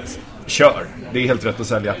budet, kör. Det är helt rätt att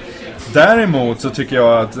sälja. Däremot så tycker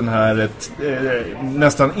jag att den här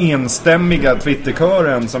nästan enstämmiga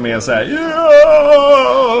Twitterkören som är så här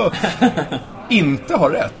inte har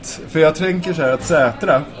rätt. För jag tänker så här att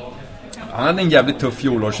Sätra, han hade en jävligt tuff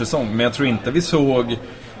fjolårssäsong, men jag tror inte vi såg,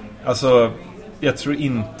 alltså jag tror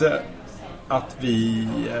inte att vi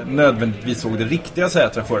nödvändigtvis såg det riktiga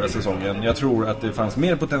Sätra förra säsongen. Jag tror att det fanns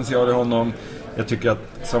mer potential i honom. Jag tycker att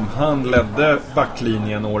som han ledde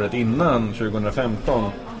backlinjen året innan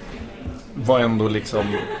 2015 var ändå liksom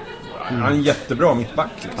han är en jättebra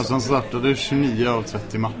mittback liksom. Alltså han startade 29 av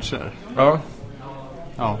 30 matcher.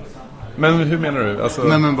 Ja. Men hur menar du? Alltså...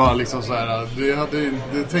 Nej men bara liksom så här,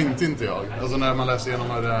 det tänkte inte jag. Alltså när man läser igenom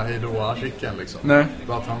den här hejdå-artikeln liksom. Nej.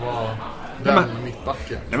 Bara att han var den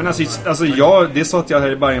mittbacken. Nej men alltså det sa att jag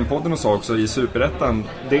här i Bayern-podden och sa också i Superettan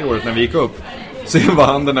det året när vi gick upp. Så var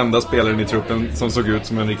han den enda spelaren i truppen som såg ut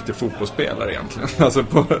som en riktig fotbollsspelare egentligen. Alltså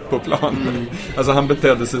på plan. Alltså han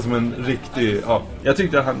betedde sig som en riktig... Ja,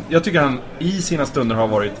 jag tycker han i sina stunder har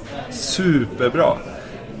varit superbra.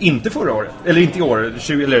 Inte förra året, eller inte i år,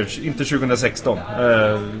 inte 2016.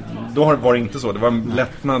 Då var det inte så. Det var en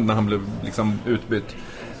lättnad när han blev liksom utbytt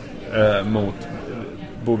mot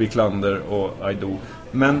Bo Wiklander och Aido.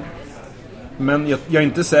 Men jag är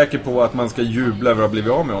inte säker på att man ska jubla över att ha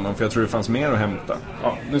blivit av med honom. För jag tror det fanns mer att hämta.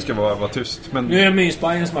 Ja, nu ska jag vara tyst. Men... Nu är det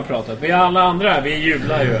Mysbajen som har pratat. Vi är alla andra, vi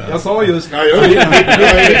jublar ju. Jag sa just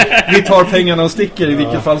vi tar pengarna och sticker i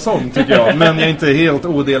vilket fall som, tycker jag. Men jag är inte helt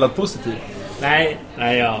odelat positiv. Nej,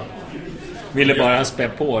 jag ville bara spä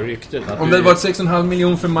på ryktet att om det var 6,5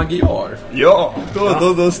 miljoner för Magyar. Ja,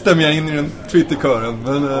 då stämmer jag in i den Twitterkören.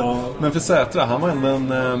 Men för Sätra,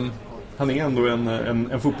 han är ändå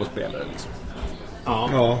en fotbollsspelare liksom.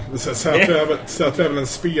 Ja, Sätra är väl en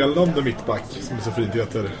spelande mittback som det så fint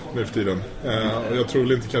heter nu för tiden. Och jag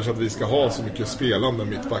tror inte kanske att vi ska ha så mycket spelande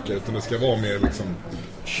mittbackar, utan det ska vara mer liksom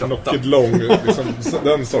knocket lång, liksom,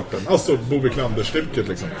 den sorten. Alltså Bo Wiklander-stuket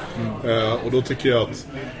liksom. Och då tycker jag att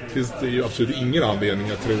finns det ju absolut ingen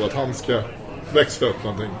anledning att tro att han ska växla upp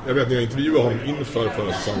någonting. Jag vet när jag intervjuade honom inför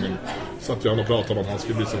förra säsongen, så att jag och pratade om att han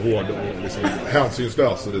skulle bli så hård och liksom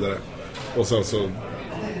hänsynslös och vidare. Och sen så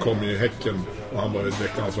kom ju Häcken och han var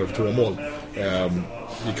direkt ansvarig för 2 mål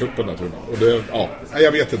i kuppen där, tror jag. Och det,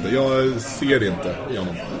 jag vet inte, jag ser det inte i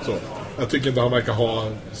honom. Så jag tycker inte han verkar ha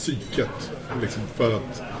psyket liksom, för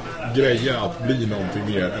att greja att bli någonting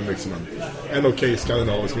mer än liksom en okej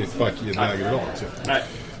skandinavisk mittback i ett lägre lag. Nej.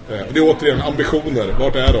 Det är återigen ambitioner,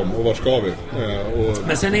 vart är de och vart ska vi?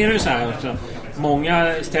 Men sen är det ju så här också.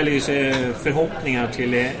 Många ställer ju sig förhoppningar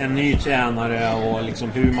till en ny tränare och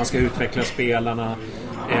liksom hur man ska utveckla spelarna.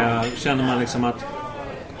 Känner man liksom att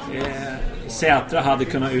Sätra hade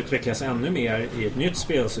kunnat utvecklas ännu mer i ett nytt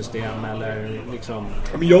spelsystem eller liksom...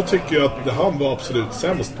 Men jag tycker ju att det han var absolut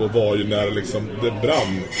sämst på var ju när liksom det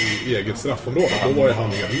brann i eget straffområde. Då var ju han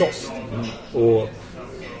helt lost. Och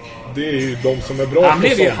det är ju de som är bra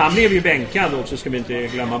han blev ju bänkad också, ska vi inte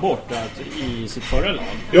glömma bort, att i sitt förra lag.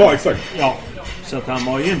 Ja, exakt. Ja, så att han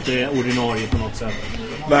var ju inte ordinarie på något sätt.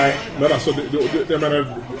 Nej, men alltså jag menar,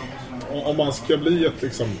 om man ska bli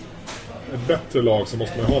ett bättre lag så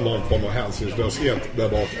måste man ha någon form av hänsynslöshet där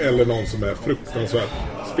bak, eller någon som är fruktansvärt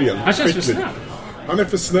spel. Han känns för snäll. Han är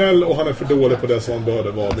för snäll och han är för dålig på det som han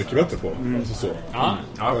började vara mycket bättre på. Alltså så. Ja.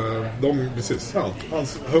 Precis. Ja,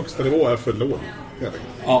 hans högsta nivå är för låg.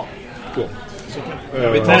 Ja. Så.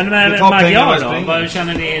 Men Magyar då? Vad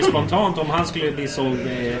känner ni spontant om han skulle bli såld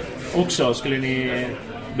också? Skulle ni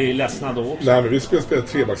bli ledsna då också? Nej, men vi spelar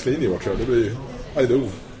 3-backslinje i vart, tror jag. Det blir Aido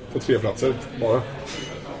på 3 platser bara.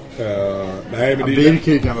 Nej, men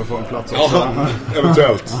Bilky kan väl få en plats också. Ja,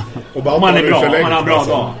 eventuellt. Och om man är bra, om man har bra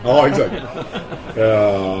dag. Ja, exakt.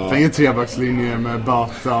 Tänk en 3-backslinje med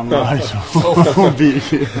Batan och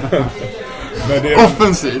Bilky.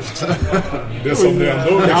 Offensivt. Det som det ändå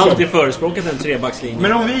liksom... Jag har alltid förespråkat en 3-backslinje.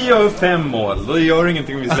 Men om vi gör 5 mål, då gör det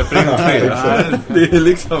ingenting om vi släpper in 3. Det är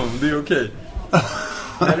liksom, det är okej.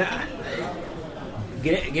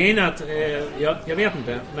 Grejen är att jag vet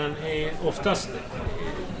inte, men oftast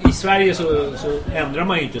i Sverige så ändrar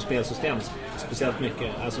man ju inte spelsystem speciellt mycket,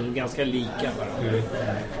 alltså ganska lika bara.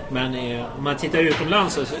 Men om man tittar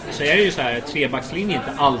utomlands så är det ju så här, 3-backslinjen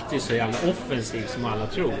inte alltid så jävla offensiv som alla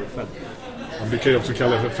tror, för att Man brukar ju också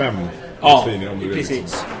kalla det för 5. Ja, om du vill.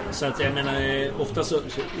 precis. Så att jag menar, ofta så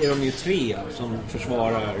är de ju 3 som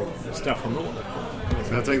försvarar straffområdet.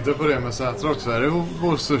 Jag tänkte på det med Sätra också. Är det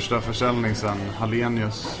vår största försäljning sen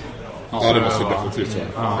Hallenius? Ja, det måste definitivt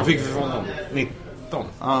vara. Ja. Jag fick för honom 19.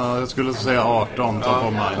 Ja, jag skulle säga 18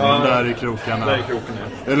 på mig. Men där i krokarna. Där i krokarna.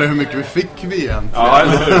 Eller hur mycket fick vi egentligen? Ja,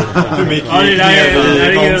 eller hur mycket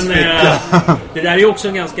det där är ju också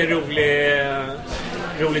en ganska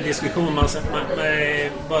rolig diskussion. Man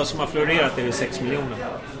bara som har florerat är det 6 miljoner.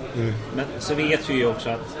 Men så vet vi ju också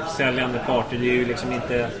att säljande parter, det är ju liksom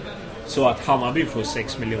inte så att Hammarby får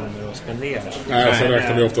 6 miljoner att spendera. Nej, så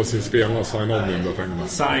räknar vi ofta sin spelarna sign-on mindre pengar.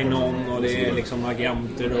 Sign-on och det är liksom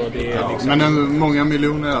agenter och det är liksom... Men många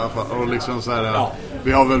miljoner i alla fall. Och liksom så här,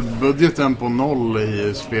 vi har väl budgeten på 0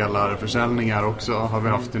 i spelarförsäljningar också. Har vi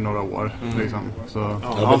haft i några år. Liksom. Så,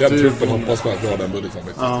 men den truppen hoppas man att vi har den budgeten.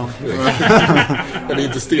 Ja. Den är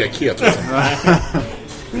inte stekhet liksom.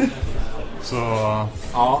 Så...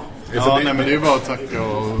 nej, men det är ju bara att tacka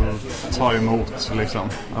och ta emot liksom.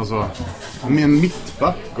 Alltså, med en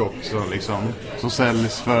mittback också liksom, som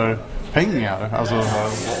säljs för pengar. Alltså,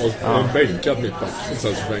 och en bänkad mittback som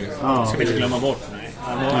säljs för pengar. Ska vi inte glömma bort, nej.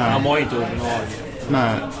 Han var inte ordinarie.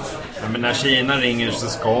 Nej. Ja, men när Kina ringer så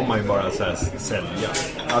ska man ju bara så här sälja.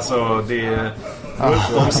 Alltså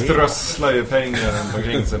de strösslar ju pengar runt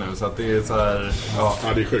omkring sig nu, så att det är så här,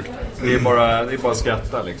 det är sjukt. Det är bara att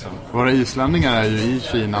skratta liksom. Våra islänningar är ju i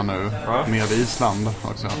Kina nu med Island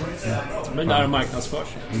också. Men där marknadsförs.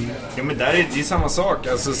 Ja, men där är det samma sak.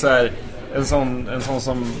 Alltså så här, en sån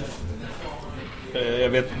som jag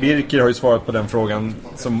vet, Birker har ju svarat på den frågan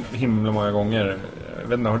som himla många gånger. Jag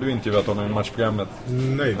vet inte, har du intervjuat honom i matchprogrammet?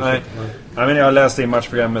 Nej. Men jag har läst det i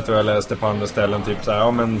matchprogrammet och jag läste på andra ställen typ så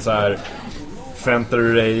här, men så här, förväntar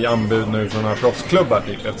du dig anbud nu från några proffsklubbar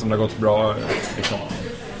typ, eftersom det har gått bra liksom.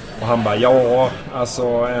 Och han bara, alltså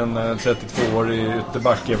en 32-årig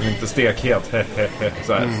ytterback är väl inte stekhet,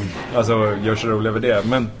 så här. Alltså gör sig rolig över det.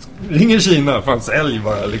 Men ringer Kina, fan sälj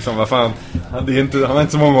bara liksom, vad fan. Han har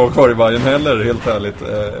inte så många år kvar i Bayern heller, helt ärligt.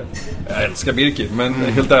 Jag älskar Birki, men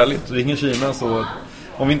helt ärligt, ringer Kina så,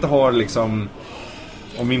 om vi inte har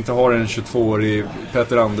en 22-årig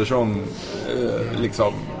Petter Andersson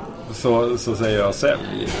liksom, så säger jag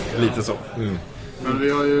sälj, lite så. Men vi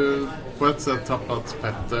har ju på ett sätt tappat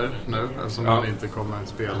Petter nu, eftersom han inte kommer att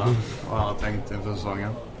spela och han har tänkt inför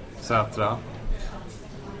säsongen. Sätra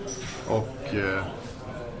och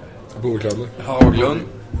Boviklander. Haglund,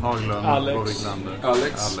 Alex.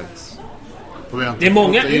 Det är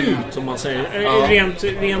många ut, om man säger.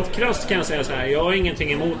 Rent krasst kan jag säga så här. Jag har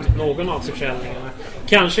ingenting emot någon av försäljningarna.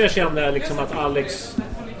 Kanske jag kände liksom att Alex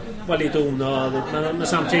var lite onödigt, men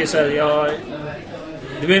samtidigt så här,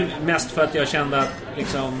 det var mest för att jag kände att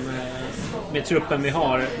liksom, med truppen vi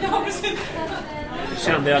har,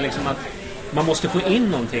 kände jag liksom att man måste få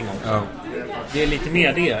in någonting också. Det är lite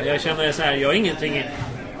mer det. Jag känner så här, jag har ingenting.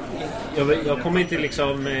 Jag kommer inte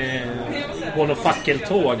liksom gå någon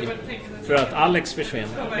fackeltåg för att Alex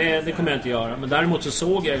försvinner. Det kommer jag inte göra. Men däremot så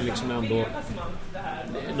såg jag liksom ändå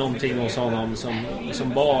någonting hos honom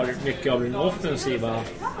som bar mycket av den offensiva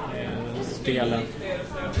spelen.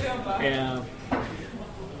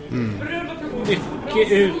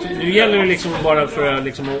 Mycket ut. Nu gäller det liksom bara för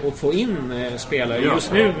liksom att få in spelare.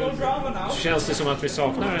 Just nu känns det som att vi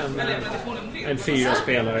saknar en 4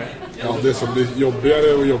 spelare. Ja, det som blir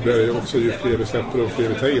jobbigare och jobbigare också, ju fler vi släpper och fler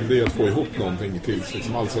vi tar in, det är att få ihop någonting tills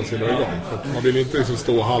liksom allsångs drar igång. För man vill inte liksom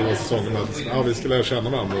stå halva säsongen med att vi ska lära känna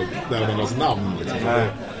varandra och lära varandras namn liksom.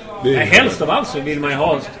 Helst av allt så vill man ju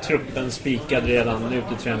ha truppen spikad redan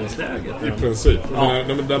ute i träningsläget. I princip.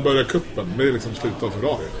 Men där börjar kuppen. Det är liksom slutet av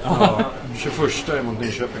februari. 21 är mot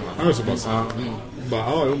Nyköping, va? Ja, det är så pass.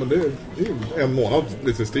 Men det är en månad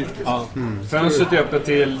lite stivt. Fönstret är öppet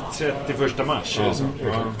till 31 mars.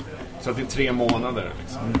 Så att det är 3 månader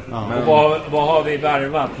liksom. Men... Och vad har vi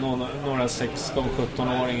värvat? Några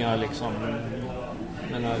 16-17-åringar liksom.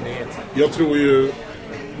 Jag tror ju,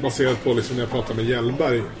 baserat på liksom när jag pratade med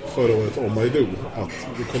Hjelmberg förra året om Aido, att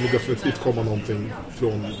det kommer definitivt komma någonting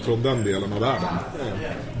från den delen av världen.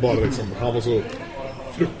 Bara liksom, han var så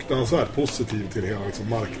fruktansvärt positiv till hela liksom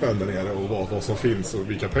marknaden där nere och vad som finns och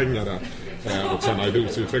vilka pengar det är, och sen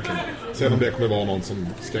Aidos utveckling. Sen om det kommer vara någon som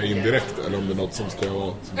ska in direkt eller om det är något som ska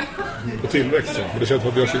vara på tillväxt. Men det känns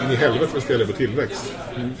som att vi har så in i helvete med spelare på tillväxt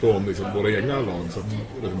från liksom våra egna lag. Så att,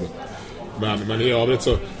 men i övrigt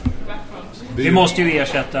så... Vi måste ju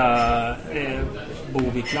ersätta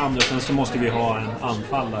Bovikland och sen så måste vi ha en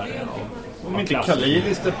anfallare om inte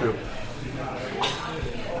Kalili steppar upp.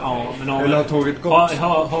 Ja, men eller har tåget gått?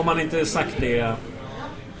 Har man inte sagt det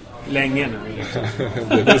länge nu. Liksom.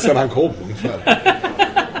 Det är sen han kom ungefär.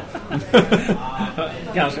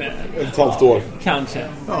 Kanske. Ett halvt år. Kanske.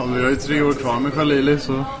 Ja, vi har ju 3 år kvar med Khalili,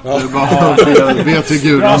 så det är bara att be till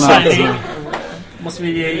gudarna. Så måste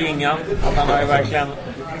vi ge Inga att han har ju verkligen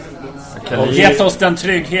gett oss den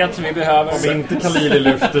trygghet som vi behöver. Om inte Khalili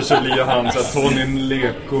lyfter så blir han så att Tony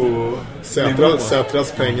Leko.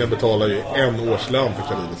 Sätras pengar betalar ju 1 årslön för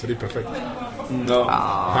Khalili, så det är perfekt.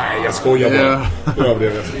 Nej, jag skojar bara.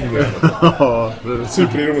 Överdrev jag.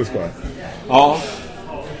 Superironiskt bara. Ja.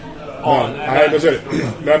 Nej, men så är det.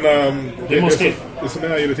 Men det som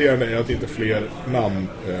är irriterande är att inte fler namn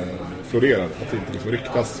florerar. Att det inte liksom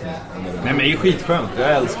ryktas. Nej, men det är skitskönt.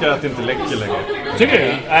 Jag älskar att det inte läcker längre. Tycker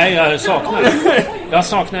du? Nej, jag saknar det. Jag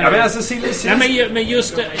saknar det. Men alltså, men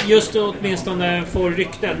just åtminstone få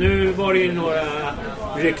rykten. Nu var det ju några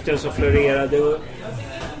rykten som florerade. Och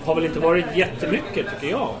har väl inte varit jättemycket,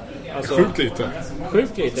 tycker jag. Alltså, Sjukt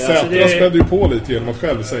lite. Sätra spädde ju på lite genom att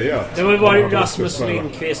själv säga att det har varit Rasmus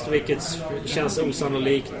Lindqvist, vilket känns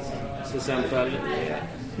osannolikt till exempel.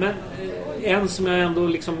 Men en som jag ändå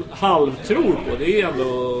liksom halvtror på, det är ju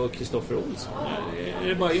ändå Kristoffer Olsson. Är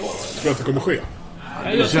det bara jag? Tror att det kommer ske?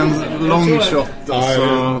 Det känns long shot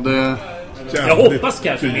alltså. Jag hoppas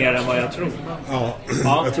kanske mer än vad jag tror. Ja.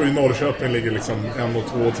 Jag tror i Norrköping ligger liksom 1,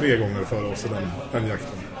 2, 3 gånger före oss i den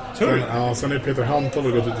jakten. Sen är Peter Hunt har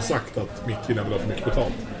väl gått ut och sagt att Mittkinan vill ha för mycket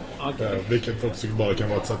betalt. Vilket också bara kan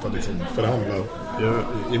vara ett sätt att liksom förhandla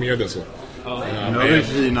i media så. Nu har vi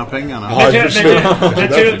fina pengarna.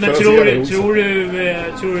 Men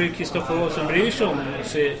tror du Kristoffer Olsson bryr sig om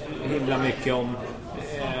så himla mycket om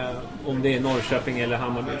det är Norrköping eller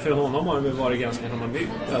Hammarby? För honom har det varit ganska Hammarby.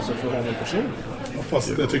 Alltså för honom personligen.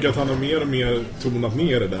 Fast jag tycker att han har mer och mer tonat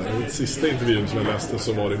ner det där. I sista intervjun som jag läste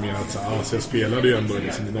så var det mer att så jag spelade ju ändå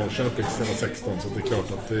liksom i Norrköping sedan jag var 16, så det är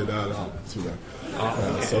klart att det är där så där.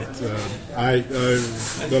 Så att nej,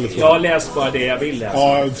 väldigt jag har läst bara det jag vill läsa.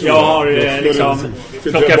 Jag har liksom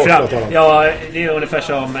plockat fram. Ja, det är ungefär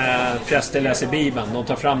som präster läser Bibeln. De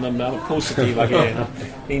tar fram de positiva grejerna.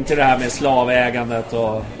 Inte det här med slavägandet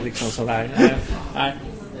och liksom sådär. Nej.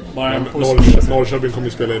 Bara en Norrköping kommer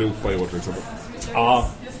ju spela i Europa i år till exempel. Ja.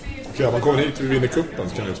 Okej, man kommer hit och vi vinner kuppen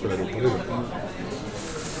så kan vi spela i Europa.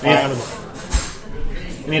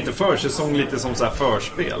 Men inte försäsong lite som så här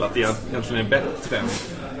förspel, att det egentligen är bättre än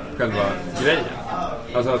själva grejen.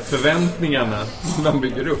 Alltså att förväntningarna som de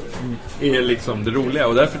bygger upp är liksom det roliga,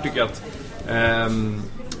 och därför tycker jag att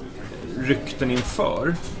rykten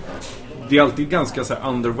inför, det är alltid ganska så här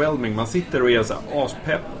underwhelming. Man sitter och är så här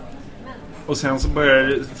aspepp, och sen så börjar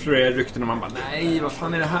det florera rykten och man bara, nej, vad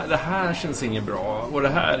fan är det här? Det här känns inget bra, och det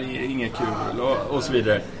här är inget kul, och så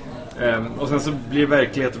vidare. Och sen så blir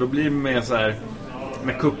verklighet, och då blir det med så här,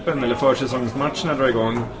 med kuppen eller försäsongsmatcherna drar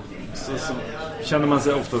igång, så känner man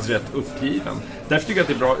sig oftast rätt uppgiven. Därför tycker jag att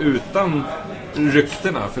det är bra utan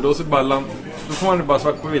ryktena, för då får man det bara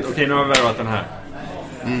svart på vitt. Okej, nu har vi värvat den här.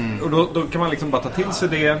 Och då kan man liksom bara ta till sig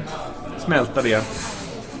det, smälta det,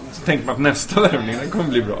 så tänker man att nästa värvning den kommer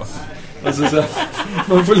bli bra. Alltså så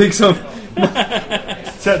man får liksom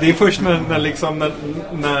så det är först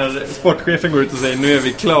när sportchefen går ut och säger nu är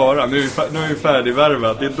vi klara, nu är vi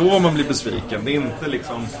färdigvärvat, det är då man blir besviken. Det är inte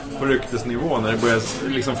liksom på ryktesnivå när det börjar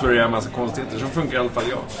liksom florera en massa konstigheter. Så funkar i alla fall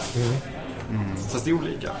jag. Så det är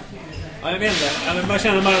olika. Ja, jag vet inte. Man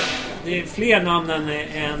känner att det är fler namn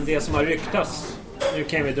än det som har ryktats. Nu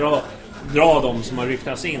kan vi dra dem som har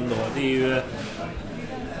ryktats in då. Det är ju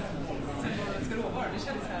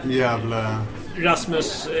jävla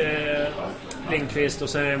Rasmus Lindqvist och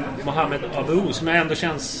så är det Mohamed Abou som ändå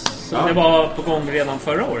känns som det var på gång redan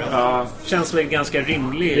förra året. Känns väl ganska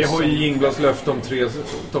rimligt. Det har ju Ingvars löfte om 3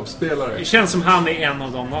 toppspelare. Det känns som han är en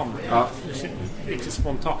av de namnen. Riktigt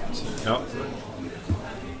spontant.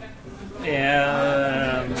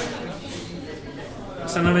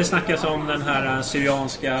 Sen har vi snackat om den här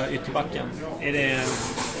syrianska ytterbacken. Är det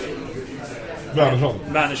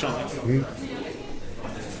Wernersson?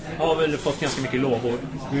 Har väl fått ganska mycket lovord.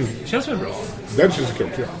 Känns väl bra. Den känns klart,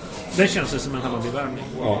 ja. Det känns som en Hammarby-värvning.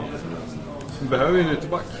 Ja. Behöver vi en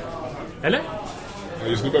ytterback? Eller? Ja,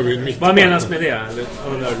 just nu behöver vi en mittback. Vad menas med det? Eller?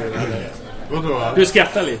 Vadå? Du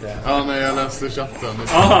skrattar lite. Ja, när jag läste chatten.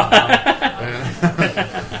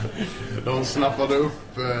 De snappade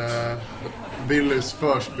upp Billys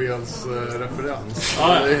förspelsreferens.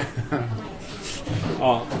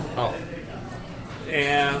 Ja.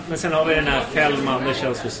 Men sen har vi den här Fällman. Det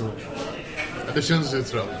känns ju så. Det känns ju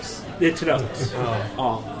trött. Det är trött.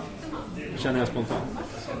 Ja. Känner jag spontant.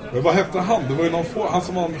 Men vad hette han? Det var ju han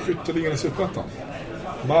som var skytteligan i Superettan.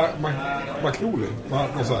 McCrory.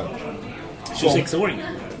 Någon så här. 26-åringen.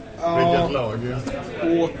 Vilket lag?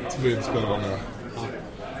 Åtvid spelar de med.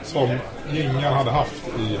 Som Gingan hade haft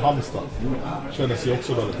i Halmstad. Kändes ju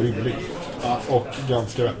också väldigt rimlig. Och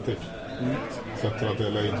ganska vettig. Sett till att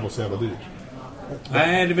det inte var så jävla dyrt.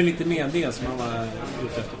 Nej, det är väl lite mer det som man var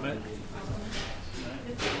ute efter. Men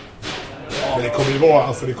det kommer ju vara,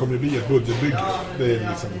 alltså det kommer ju bli ett budgetbygge. Det är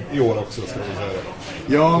liksom i år också, ska vi säga.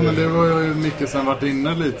 Ja, men det var ju mycket som varit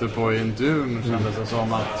inne lite på i intervjun, kändes det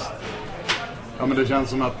som att... Ja, men det känns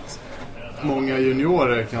som att många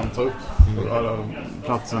juniorer kan ta upp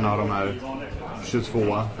platserna av de här 22,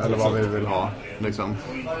 eller vad vi vill ha, liksom.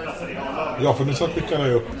 Ja, för nu så skickar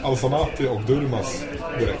jag upp Alsanati och Durmas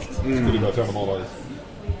direkt. Skulle börja träna med alla.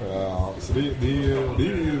 Så det är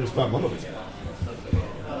ju spännande liksom.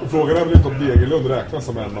 Och frågan är väl inte om Degerlund räknas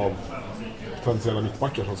som en av potentiella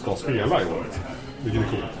mittbackar som ska spela i året. Vilket är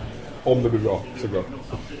coolt. Om det blir bra, såklart.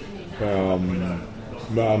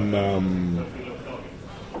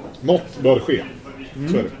 Något bör ske.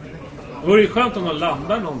 Så är det. Det vore ju skönt om de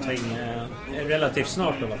landar någonting relativt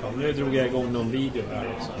snart i alla fall. Nu drog jag igång någon video här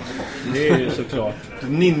också. Det är ju såklart.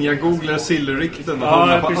 Ninja-googlar sillerrykten och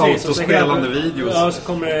håller på autospelande videos. Ja, så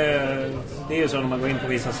kommer det är ju så när man går in på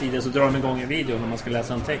vissa sidor så drar de igång en video när man ska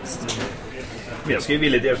läsa en text. Men jag ska ju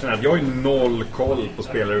vilja erkänna att jag har ju noll koll på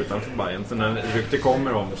spelare utanför Bayern. Så när rykte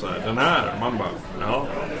kommer om så här, den här, man bara, ja,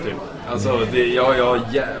 typ. Alltså, jag har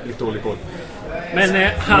jävligt dålig koll.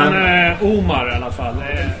 Men Omar i alla fall.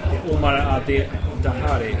 Omar, det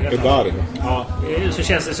här är helt där. Ja, så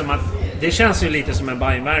känns det som att det känns ju lite som en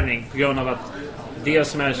Bayern-värvning på grund av att det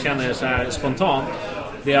som jag känner så här spontant,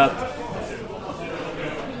 det är att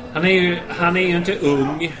han är ju inte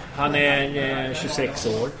ung. Han är 26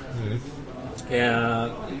 år. Det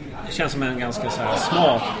känns som en ganska så här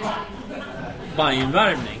smart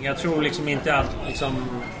Bayern-värvning. Jag tror liksom inte att liksom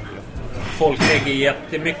folk lägger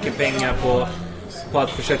jättemycket pengar på att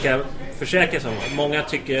försöka försäkra sig.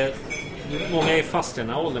 Många är fast i den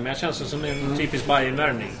här åldern, men jag känns som en typisk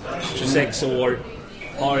Bayern-värvning. 26 år,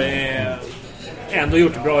 har ändå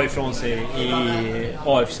gjort bra ifrån sig i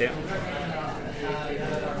AFC.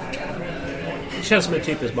 Det känns som en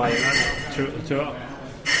typisk Bayern-värvning, tror jag.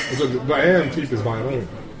 Alltså, vad är en typisk Bayern-värvning?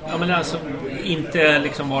 Ja, men alltså inte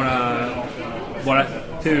liksom bara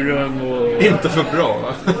purung och... Inte för bra,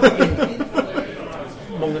 va?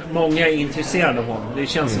 Många är intresserade av honom. Det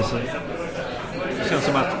känns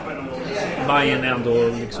som att Bayern ändå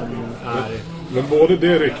liksom är... Men både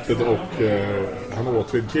det ryktet och han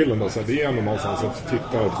Åtvid-killen då, så det är ändå någonstans att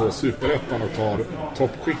titta på Superettan och tar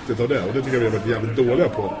toppskiktet av det. Och det tycker jag vi har varit jävligt dåliga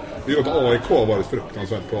på. Det är ju att AIK har varit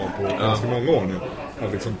fruktansvärt på ganska många år nu.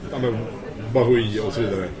 Att liksom, Bahoui och så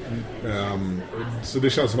vidare. Så det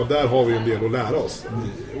känns som att där har vi en del att lära oss.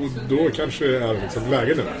 Och då kanske det är liksom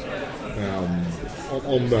läge nu.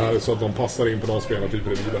 Om det här är så att de passar in på de spelartyper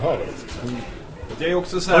vi behöver. Det är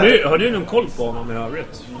också så här... Har du någon koll på honom i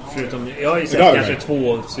övrigt? Förutom, jag har ju sett kanske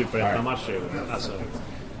 2 Superettan-matcher. Alltså.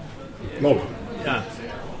 0. Ja.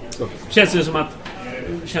 Känns det som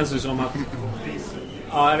att...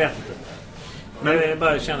 Ja, jag vet inte. Men det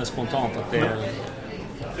bara känns spontant att det är...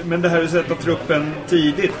 Men det här att sätta truppen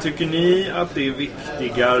tidigt, tycker ni att det är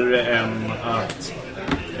viktigare än att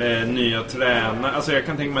nya tränare... Alltså jag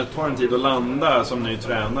kan tänka mig att ta en tid att landa som ny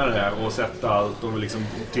tränare och sätta allt och liksom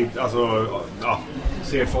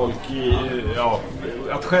se folk i... Ja,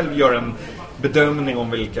 att själv göra en bedömning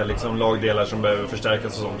om vilka liksom lagdelar som behöver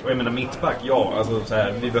förstärkas och sånt. Och jag menar mittback, ja, alltså så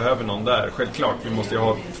här, vi behöver någon där. Självklart, vi måste ju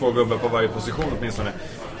ha 2 gubbar på varje position åtminstone.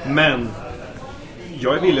 Men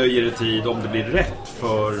jag är villig att ge det tid om det blir rätt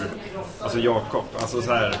för alltså Jakob. Alltså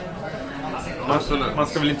så här, man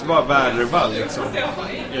ska väl inte vara värva liksom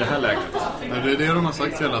i det här läget. Men det är det de har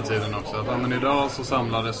sagt hela tiden också. Att men idag så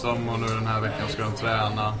samlades de och nu den här veckan ska de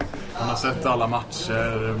träna. Man har sett alla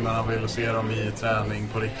matcher, men man vill se dem i träning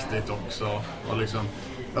på riktigt också. Och liksom,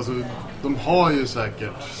 alltså, de har ju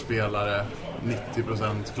säkert spelare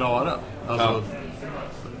 90% klara. Alltså,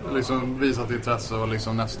 liksom visat intresse och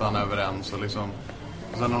liksom nästan överens. Och liksom,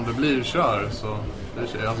 sen om det blir kör så...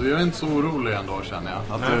 Alltså jag är inte så orolig ändå, känner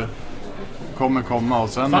jag. Att det kommer komma och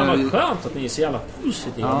sen... Fan vad skönt att ni är så jävla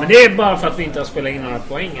positiva. Ja. Men det är bara för att vi inte har spelat in några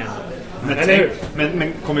poäng än.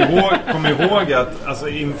 Men kom ihåg att alltså,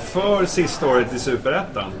 inför sista året i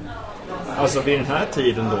Superettan, alltså vid den här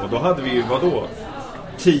tiden då hade vi ju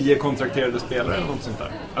 10 kontrakterade spelare eller något sånt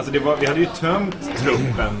där. Alltså vi hade ju tömt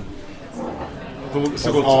truppen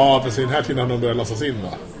så gott. Ja, för den här tiden hade de börjat lassas in, va?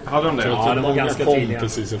 Hade de det? Ja, de var ganska kom tidiga.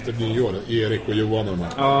 precis efter nyår. Erik och Johan och de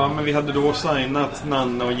här. Ja, men vi hade då signat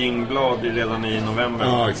Nanne och Jingblad redan i november.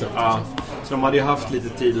 Ja, exakt. Ja, så de hade ju haft lite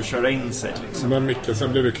tid att köra in sig liksom. Men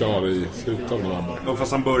Mikkelsen blev ju klar i slutet av november. Och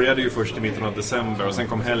fast han började ju först i mitten av december och sen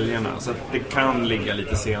kom helgerna. Så att det kan ligga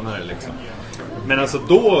lite senare liksom. Men alltså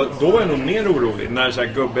då är jag nog mer orolig när så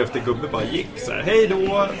här gubbe efter gubbe bara gick så här, hej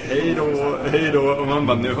då, hej då, hej då. Och man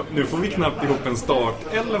bara, nu får vi knappt ihop en start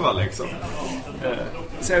 11 liksom.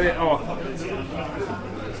 Så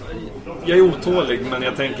jag är otålig, men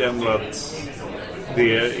jag tänker ändå att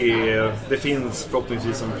det finns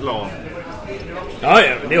förhoppningsvis en plan. Ja,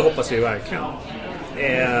 det hoppas vi verkligen.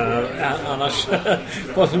 Annars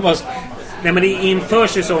nej, men inför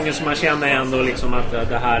säsongen så man känner ändå liksom att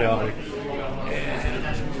det här har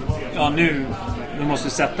nu måste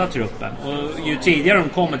sätta truppen. Och ju tidigare de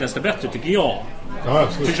kommer desto bättre tycker jag. Ja,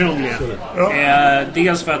 personligen.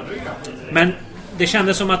 Dels för att, men det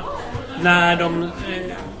kändes som att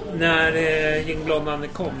när Jingbladan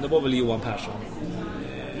kom, det var väl Johan Persson,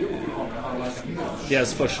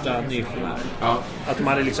 deras första nyförvärv. Ja. Att de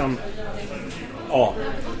hade liksom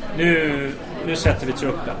nu sätter vi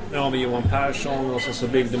truppen. Nu har vi Johan Persson och så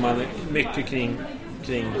byggde man mycket kring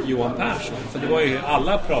Johan Persson. För det var ju,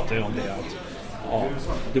 alla pratade ju om det att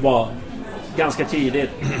det var ganska tidigt.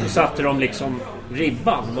 Då satte de liksom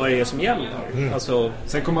ribban, vad är det som gäller. Alltså,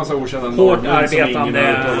 sen kommer man så okänna hårt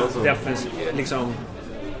arbetande defensivt liksom.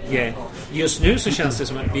 Yeah. Just nu så känns det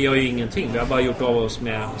som att vi har ju ingenting. Vi har bara gjort av oss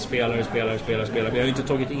med spelare. Vi har ju inte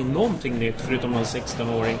tagit in någonting nytt förutom någon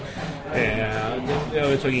 16-åring. Vi har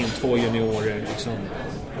ju tagit in 2 juniorer liksom,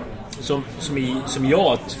 som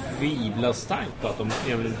jag tvivlar starkt på att de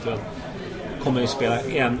eventuellt kommer att spela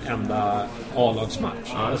en enda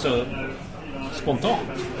A-lagsmatch. Alltså spontant.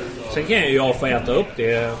 Sen kan jag få äta upp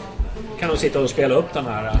det. Kan de sitta och spela upp den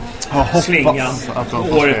här slingan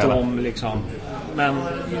året om liksom. Men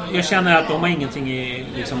jag känner att de har ingenting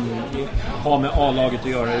har med A-laget att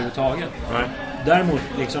göra överhuvudtaget. Nej. Däremot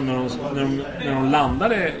liksom när de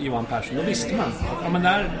landade Johan Persson, då visste man men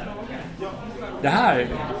det här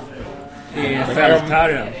är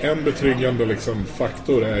fältherren. En betryggande liksom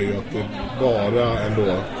faktor är ju att det bara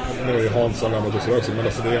ändå, nu är ju Hansson lämnat oss också, men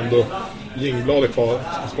alltså det är ändå Jingblad är kvar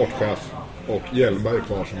som sportchef och Hjelmberg är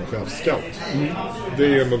kvar som chefscout. Det är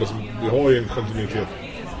ju ändå liksom, vi har ju en kontinuitet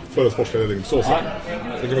för en sportledning så sätt.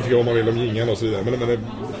 Det kan man tycka om man vill om Ingen och så vidare. Men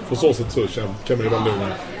på så sätt så kan man ju vara lugn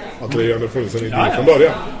att det ändå funnits en idé från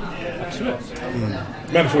början. Absolut.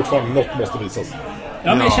 Men fortfarande, något måste visas.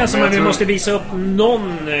 Ja, men det känns som att vi måste visa upp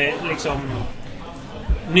någon liksom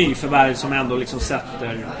nyförvärv som ändå liksom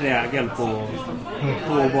sätter prägel på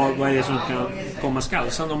vad är det som kan komma skall.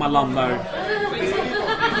 Sen om man landar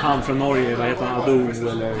han från Norge, vad heter han, Ado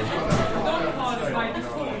eller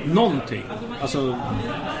någonting. Alltså,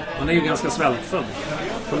 han är ju ganska svältfödd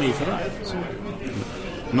på nyförvärv.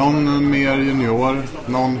 Någon mer junior,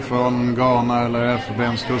 någon från Ghana eller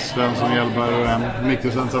Elfenbenskusten som Hjelmberg och en.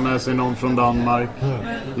 Mikkelsen tar med sig någon från Danmark.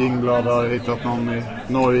 Jingblad har hittat någon i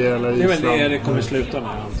Norge eller Island. Det är väl det kommer sluta med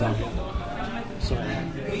antagligen. Så.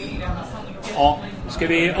 Ja, ska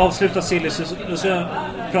vi avsluta Silly så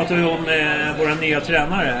pratar vi om våra nya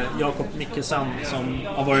tränare Jakob Mikkelsen som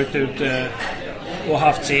har varit ute och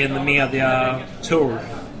haft sin media-tour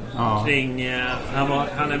kring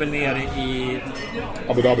han är väl nere i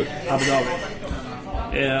Abu Dhabi.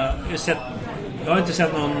 Jag har inte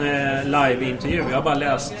sett någon live-intervju. Jag har bara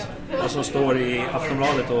läst vad som står i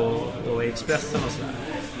Aftonbladet och Expressen och sådär.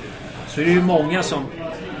 Så det är ju många som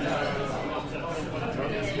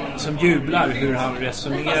jublar hur han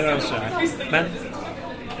resonerar och sådär. Men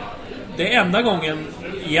det är enda gången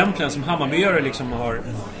egentligen som Hammarbyare liksom har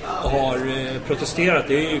protesterat,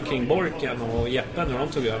 det är ju kring Borken och Jeppe när de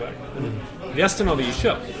tog över. Resten har vi ju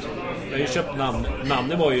köpt. Vi har ju köpt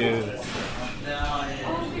Nanne var ju...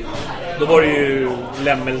 Då var det ju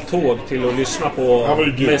lämmeltåg till att lyssna på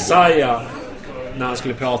Messiah när han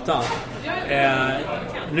skulle prata.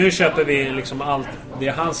 Nu köper vi liksom allt det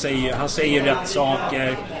han säger. Han säger rätt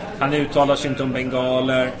saker. Han uttalar sig inte om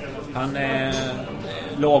bengaler. Han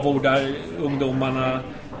lovordar ungdomarna.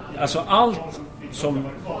 Alltså allt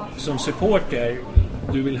som supporter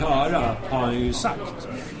du vill höra har han ju sagt.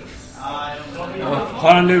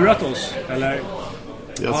 Har han lurat oss? Eller?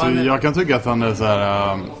 Jag kan tycka att han är så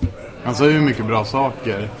här. Han säger ju mycket bra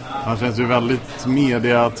saker. Han känns ju väldigt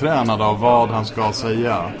mediatränad av vad han ska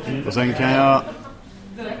säga. Och sen kan jag...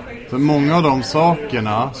 Så många av de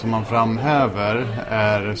sakerna som man framhäver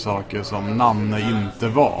är saker som Nanne inte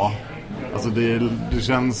var. Alltså det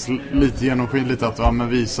känns lite genomskinligt att men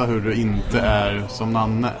visa hur du inte är som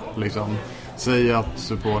Nanne liksom. säga att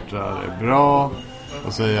supportrar är bra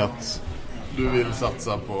och säga att du vill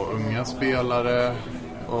satsa på unga spelare,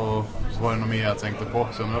 och så var det nog mer jag tänkte på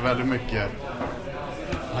också. Men det var väldigt mycket,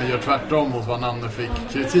 han gör tvärtom mot vad Nanne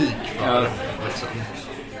fick kritik för. Liksom.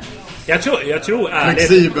 Jag tror ärligt.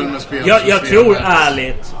 Flexibel med spelsystemet.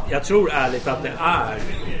 Jag tror ärligt att det är,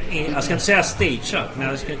 jag ska inte säga stageat,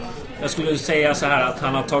 men jag skulle säga så här att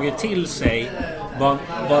han har tagit till sig vad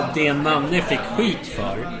det Nanne fick skit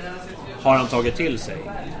för, har han tagit till sig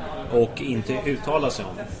och inte uttalat sig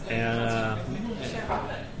om.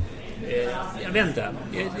 Jag vet inte.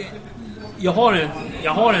 Jag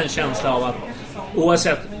har en känsla av att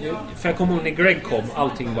oavsett, för jag kommer ihåg när Greg kom,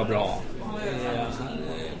 allting var bra.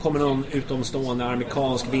 Kommer någon utomstående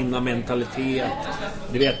amerikansk vinnarmentalitet,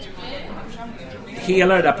 du vet,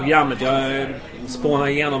 hela det där programmet, jag spånar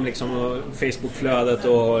igenom liksom Facebookflödet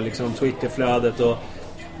och liksom Twitterflödet och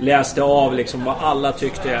läste av liksom vad alla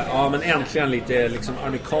tyckte. Ja, men äntligen lite liksom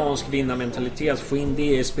amerikansk vinnarmentalitet, få in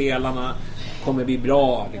det i spelarna, kommer bli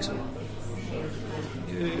bra liksom.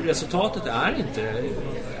 Resultatet är inte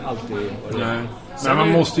alltid. Men man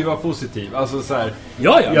måste ju vara positiv. Alltså så här,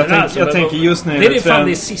 ja, jag tänker just när det är fan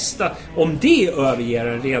det sista. Om det överger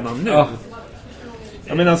en redan nu. Ja.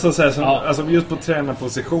 Jag menar alltså, så här, alltså just på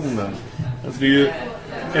tränarpositionen. Alltså det är ju,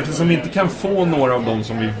 eftersom vi inte kan få några av dem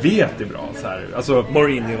som vi vet är bra så här, alltså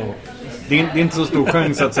Mourinho. Det är inte så stor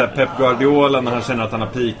chans att så här, Pep Guardiola, när han känner att han har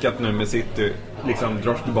pikat nu med City, liksom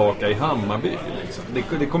drar tillbaka i Hammarby liksom.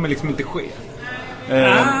 Det kommer liksom inte ske.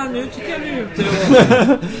 Nu tycker jag det är ute.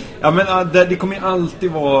 Ja, men det kommer ju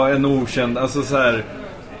alltid vara en okänd, alltså så här,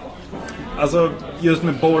 alltså just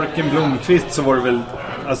med Borken Blomqvist så var det väl,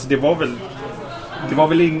 alltså det var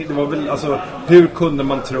väl alltså, hur kunde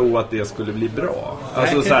man tro att det skulle bli bra?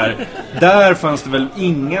 Alltså så här, där fanns det väl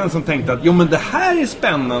ingen som tänkte att jo, men det här är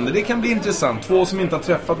spännande, det kan bli intressant. Två som inte har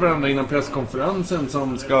träffat varandra innan presskonferensen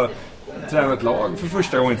som ska träna ett lag för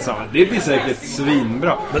första gången tillsammans. Det blir säkert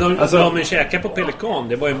svinbra. Men de käkar på Pelikan,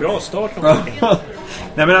 det var en bra start. Nej,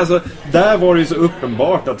 men alltså, där var det ju så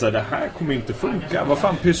uppenbart att så här, det här kommer inte funka. Vad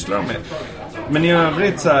fan pysslar de med? Men i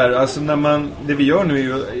övrigt så här, alltså det vi gör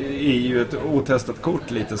nu är ju ett otestat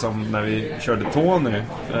kort, lite som när vi körde Tony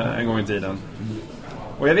en gång i tiden.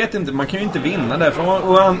 Och jag vet inte, man kan ju inte vinna där. För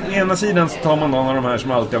å ena sidan så tar man någon av de här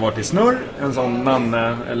som alltid har varit i snurr, en sån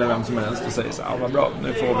Nanne eller vem som helst, och säger så här, vad bra,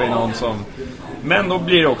 nu får vi någon som... Men då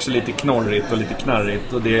blir det också lite knorrigt och lite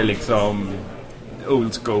knarrigt, och det är liksom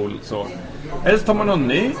old school så. Eller så tar man någon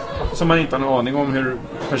ny som man inte har en aning om hur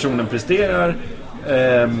personen presterar,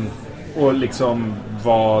 och liksom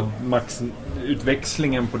vad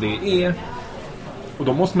maxutväxlingen på det är. Och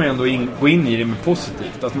då måste man ju ändå gå in i det med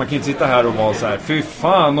positivt. Alltså man kan inte sitta här och vara så här, fy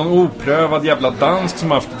fan, någon oprövad jävla dansk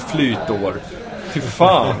som har haft ett flytår. Fy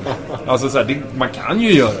fan. Alltså så här, man kan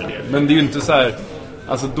ju göra det. Men det är ju inte så här,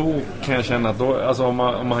 alltså då kan jag känna att då, alltså om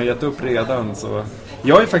man har gett upp redan så...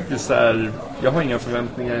 Jag är faktiskt så här, jag har inga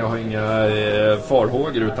förväntningar, jag har inga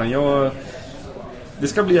farhågor, utan det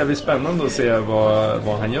ska bli jävligt spännande att se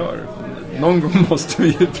vad han gör. Någon gång måste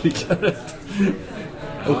vi ju pricka rätt.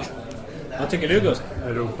 Och vad tycker du, Gustav?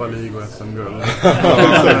 Europa League och SM-guld.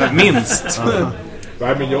 Minst.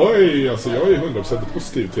 Nej, men jag är 100%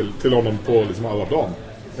 positiv till honom på liksom alla plan.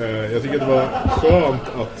 Jag tycker att det var skönt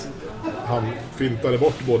att han fintade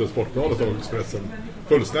bort både Sportbladet och Expressen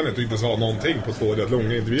fullständigt och inte sa någonting på 2 rätt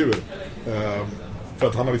långa intervjuer. För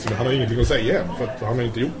att han har ingenting att säga, för att han har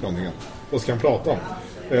inte gjort någonting än. Vad ska han prata om?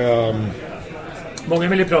 Många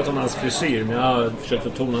vill ju prata om hans frisyr, men jag har försökt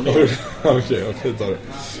att tona ner. Okej, tar det.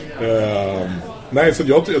 Nej, så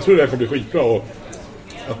jag tror det här kommer bli skitbra, och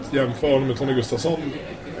att jämföra med Tony Gustafsson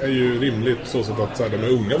är ju rimligt så sätt att de är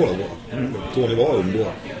unga båda då. Tony var ung då,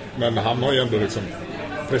 men han har ju ändå liksom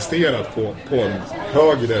presterat på en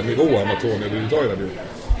högre nivå än vad Tony överhuvudtaget hade.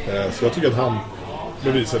 Så jag tycker att han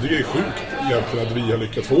bevisar, jag tycker det är sjukt egentligen att vi har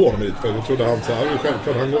lyckats få honom hit, för jag trodde han så här,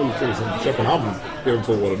 självklart han går till liksom Köpenhamn i de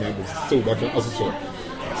 2 åren med storbacken, alltså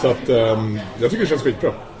så att jag tycker det känns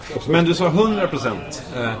skitbra. Absolut. Men du sa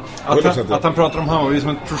 100% att han pratar om Hammarby som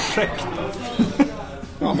ett projekt.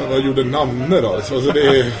 Ja, men vad gjorde Nanne då? Alltså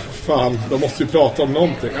det är fan, de måste ju prata om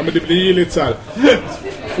någonting. Ja, men det blir ju lite så här,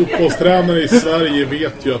 fotbollstränare i Sverige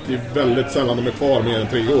vet ju att det är väldigt sällan de är kvar mer än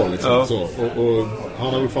 3 år liksom. Ja. Så, och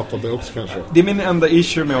han har väl fattat det också kanske. Det är min enda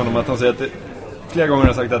issue med honom, att han säger att flera gånger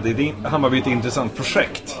har sagt att Hammarby är ett intressant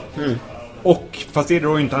projekt. Och fast det är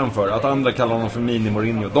då inte han för att andra kallar honom för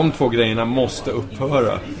Mini-Mourinho. De 2 grejerna måste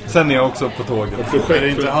upphöra. Sen är jag också på tåget. Det är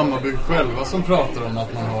inte Hammarby själva som pratar om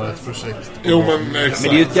att man har ett projekt. Jo, men exakt.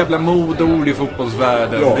 Men det är ju ett jävla modeord i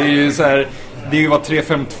fotbollsvärlden. Ja. Det är ju så här, Det är ju vad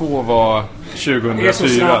 3-5-2 var 2004. Det är så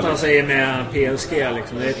snart han säger med PSG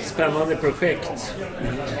liksom. Det är ett spännande projekt.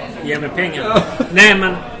 Ge mig pengar. Nej,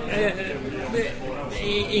 men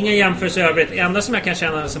ingen jämförelse övrigt. Det enda som jag kan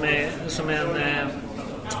känna som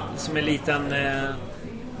en liten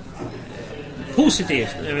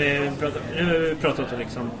positivt. Nu har vi pratat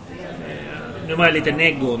liksom. Nu var jag lite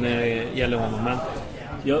neggo när det gäller honom, men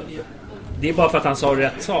det är bara för att han sa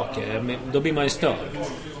rätt saker. Då blir man ju störd.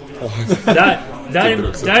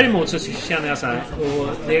 Däremot så känner jag så här, och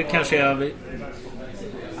det kanske är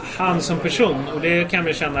han som person, och det kan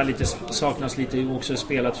vi känna lite saknas lite också i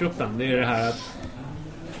spelartruppen. Det är det här att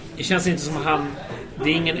det känns inte som det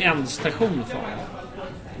är ingen ändstation för honom.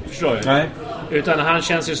 Förstår du? Nej. Utan han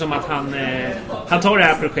känns ju som att han tar det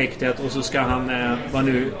här projektet och så ska han vad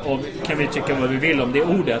nu, och kan vi tycka vad vi vill om det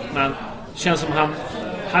ordet, men känns som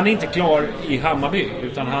han är inte klar i Hammarby,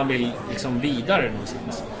 utan han vill liksom vidare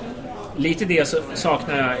någonstans. Lite det så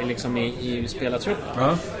saknar jag liksom i spelartruppen.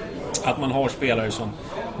 Ja. Att man har spelare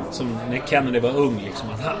som när Kennedy var ung liksom,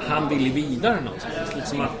 att han vill vidare någonstans.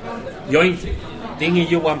 Liksom att det är ingen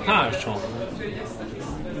Johan Persson,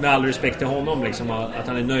 med all respekt till honom liksom, att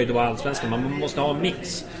han är nöjd att vara allsvenskan. Man måste ha en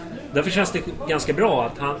mix. Därför känns det ganska bra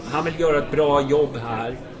att han vill göra ett bra jobb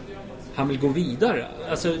här. Han vill gå vidare.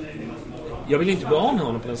 Alltså, jag vill inte bli av med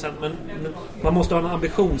honom på den sätt, men man måste ha en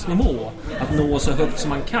ambitionsnivå att nå så högt som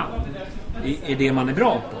man kan i det man är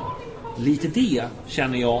bra på. Lite det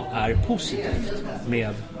känner jag är positivt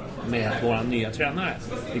med våra nya tränare.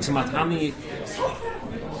 Liksom att han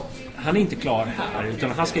är inte klar här,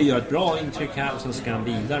 utan han ska göra ett bra intryck här och sen ska han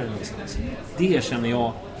vidare någonstans. Det känner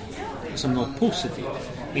jag som något positivt.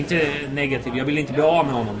 Inte negativt, jag vill inte bli av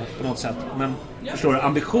med honom på något sätt. Men förstår du,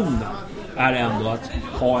 ambitionen är ändå att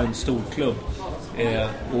ha en stor klubb.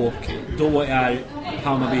 Och då är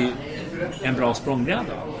Hammarby en bra språngbräda.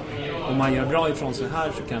 Om man gör bra ifrån sig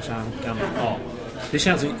här så kanske han kan... Ja, det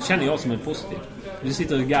känner jag som är positivt. Du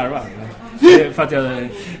sitter och garvar. För att jag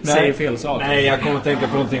säger fel saker. Nej, jag kommer att tänka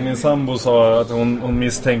på någonting. Min sambo sa att hon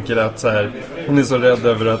misstänker att så här, hon är så rädd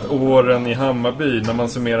över att åren i Hammarby, när man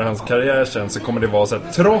summerar hans karriär sen, så kommer det vara så här,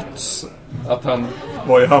 trots att han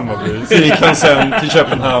var i Hammarby så gick han sen till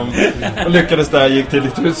Köpenhamn och lyckades där, gick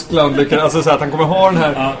till Tyskland, alltså så att han kommer ha den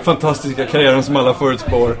här fantastiska karriären som alla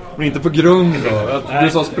förutspår, men inte på grund av att du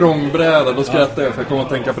sa språngbräda. Då skrattar jag, för jag kommer att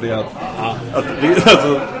tänka på det att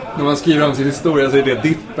alltså, när man skriver om sin historia så är det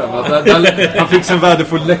dippen. Han fick en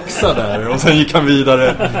värdefull läxa där och sen gick han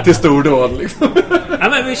vidare till stordåd liksom. Ja,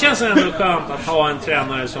 men det känns ändå skönt att ha en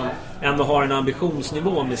tränare som ändå har en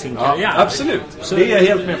ambitionsnivå med sin karriär. Absolut, så det är jag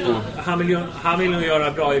helt med på. Han vill ju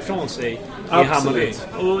göra bra ifrån sig i Hammarby.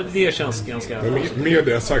 Och det känns ganska... Med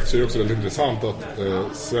det sagt så är det också väldigt intressant att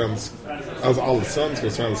allsvensk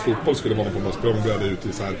och svensk fotboll skulle vara någon form av språngbräda ut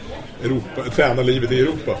i så här Europa, tränarlivet i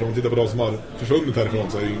Europa. För om man tittar på de som har försvunnit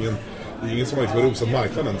härifrån så är det ingen som har liksom rosat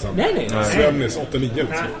marknaden sen. Nej. Svennis 89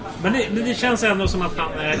 liksom. Men det känns ändå som att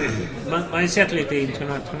man har ju sett lite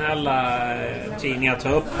internationella tidningar ta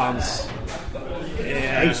upp hans...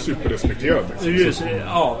 Han är superrespekterad liksom.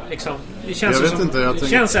 Ja, liksom. Det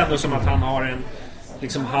känns ändå som att han har en...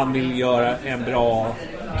 Liksom, han vill göra en bra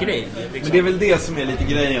grej. Liksom. Men det är väl det som är lite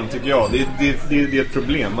grejen, tycker jag. Det är ett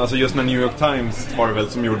problem. Alltså just när New York Times var det väl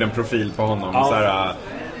som gjorde en profil på honom. Ja. Så här,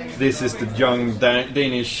 this is the young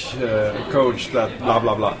Danish coach that bla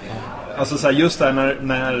bla bla. Alltså så här, just där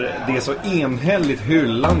när det är så enhälligt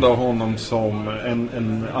hyllande av honom som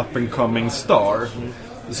en up and coming star,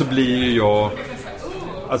 så blir ju jag...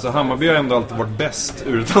 Alltså Hammarby har ändå alltid varit bäst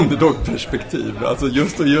ur ett underdog-perspektiv. Alltså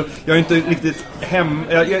just och jag är inte riktigt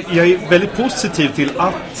jag är väldigt positiv till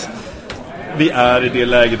att vi är i det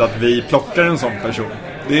läget att vi plockar en sån person.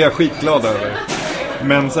 Det är jag skitglad över.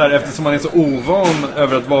 Men så här, eftersom man är så ovan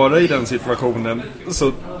över att vara i den situationen,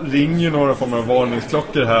 så ringer ju några former av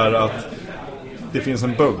varningsklockor här att det finns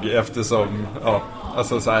en bugg, eftersom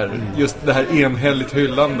alltså så här, just det här enhälligt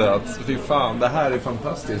hyllande att fy fan, det här är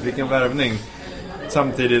fantastiskt, vilken värvning.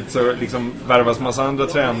 Samtidigt så liksom värvas massa andra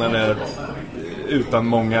tränare utan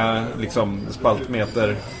många liksom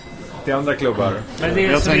spaltmeter till andra klubbar. Men det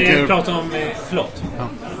är som vi pratar om, förlåt. Ja.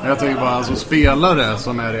 Jag tänker bara, alltså spelare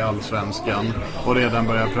som är i Allsvenskan och redan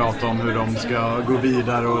börjar prata om hur de ska gå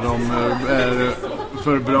vidare och de är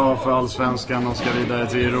för bra för Allsvenskan och ska vidare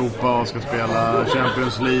till Europa och ska spela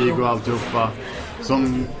Champions League och alltihopa,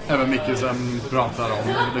 som även Mikkelsen pratar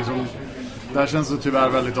om. Liksom, där känns det tyvärr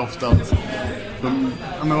väldigt ofta att de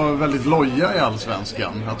var väldigt loja i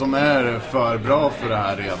Allsvenskan. Att de är för bra för det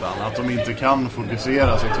här redan. Att de inte kan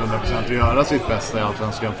fokusera sig till 100% och göra sitt bästa i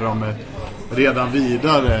Allsvenskan, för de är redan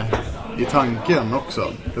vidare i tanken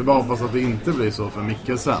också. Det är bara hoppas att det inte blir så för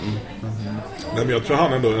Mikkelsen. Nej, men jag tror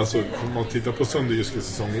han ändå, alltså, om man tittar på Sönderjyske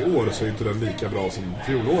säsong i år så är inte den lika bra som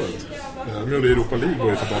fjolåret. Men Europa League var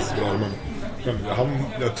ju fantastiskt bra, men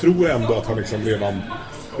jag tror ändå att han liksom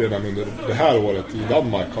redan under det här året i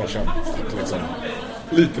Danmark har känt att liksom,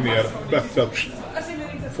 lite mer bättre att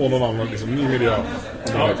få någon annan liksom, ny miljö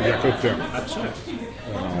att jacka upp det.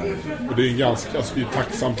 Och det är en ganska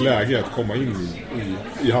tacksamt läge att komma in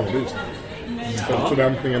i Hammarby. För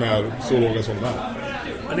förväntningarna är så låga som de är.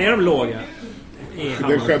 Men är de låga?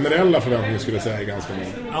 Den generella förväntningen skulle jag säga är ganska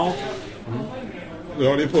låg. Ja. Du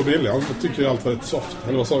hörde ju på Billy, han tycker ju allt var ett soft.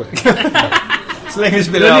 Eller vad sa vi? Så länge vi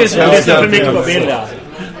spelar allt. Jag lyssnar för mycket på Billy.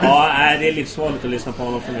 Ja, det är livsfarligt att lyssna på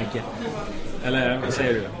honom för mycket. Eller vad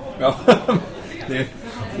säger du? Ja,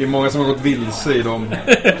 det är många som har gått vilse i dem.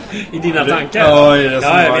 I dina tankar? Ja, i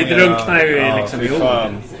resonemangen. Vi drunknar ju liksom i ord.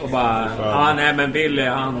 Och bara, nej men Billy,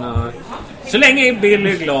 han... Så länge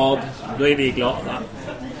Billy är glad, då är vi glada.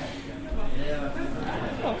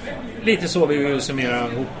 Lite så vi vill summera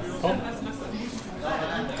ihop.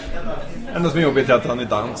 Enda som är jobbigt är att han är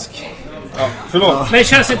dansk. Ja, förlåt. Men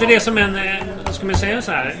känns inte det som en, ska man säga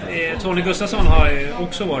så här, Tony Gustafsson har ju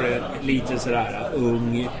också varit lite sådär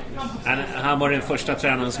ung. Han var den första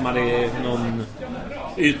tränaren som hade någon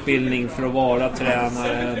utbildning för att vara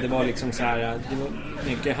tränare. Det var liksom så här, det var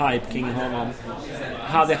mycket hype kring honom.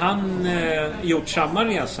 Hade han gjort samma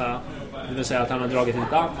resa, det vill säga att han har dragit till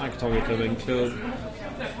Danmark, tagit över en klubb,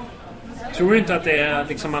 tror du inte att det är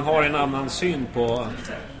liksom, man har en annan syn på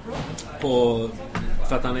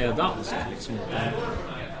för att han är dansk liksom.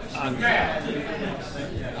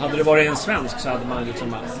 Hade det varit en svensk så hade man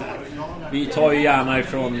liksom vi tar ju gärna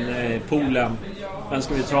ifrån Polen, men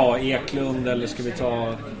ska vi ta Eklund eller ska vi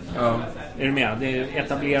ta är du med? Det är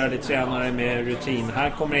etablerade tränare med rutin. Här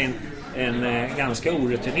kommer in en ganska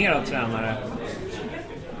orutinerad tränare.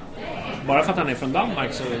 Bara för att han är från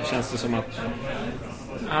Danmark så känns det som att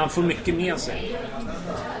han får mycket med sig.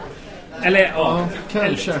 Eller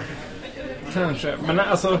kanske. Men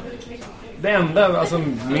alltså det enda, alltså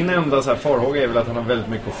min enda så här farhåga är väl att han har väldigt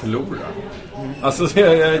mycket att förlora.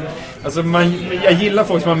 Jag gillar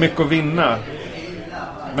folk som har mycket att vinna.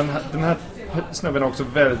 Men den här snubben har också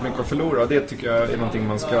väldigt mycket att förlora. Det tycker jag är någonting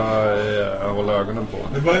man ska hålla ögonen på.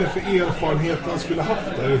 Men vad är det för erfarenhet han skulle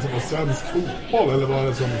haft? Är det som svensk fotboll eller vad är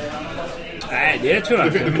det som... Nej, det tror jag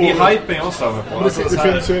inte. Men det är hypen jag stämmer på.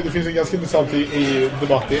 Det finns en ganska intressant i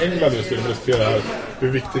debatt i England just nu. De diskuterar här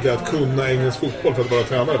hur viktigt det är att kunna engelsk fotboll för att vara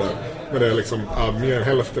tränare där. Men det är liksom, mer än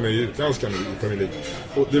hälften är ju utländska nu i Premier League.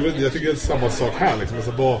 Och jag tycker det är samma sak här. Liksom.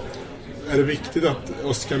 Alltså, är det viktigt att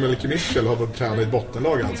Oskar Melke Michel har fått träna i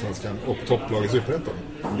bottenlag i Allsvenskan och topplag i Superettan?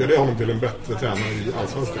 Gör det honom till en bättre tränare i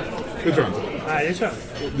Allsvenskan? Det tror jag inte. Nej, det tror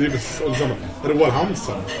jag inte. Det är samma. Är det Joar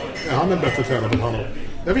Hansen? Är han en bättre tränare än han har?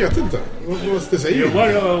 Jag vet inte. Vad säger du?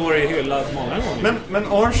 Joar har varit hyllad många gånger. Men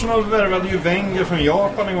Arsenal värvade ju Wenger från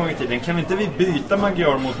Japan en gång i tiden. Kan inte vi byta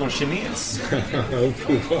Magyar mot någon kines?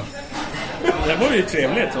 Det var ju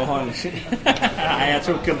trevligt att ha en... Nej, jag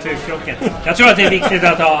tror kulturkrocken. Jag tror att det är viktigt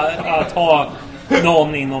att ha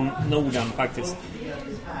någon inom Norden faktiskt.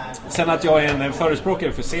 Sen att jag är en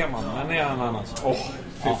förespråkare för Seman, men det är en annan.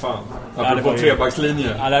 Fy fan. Apropå trebackslinje.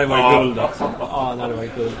 Ja, det hade varit guld alltså. Ja, det hade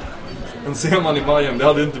varit guld. Men ser man i Bayern, det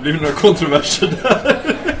hade inte blivit några kontroverser där.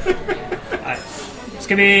 Nej.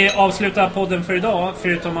 Ska vi avsluta podden för idag?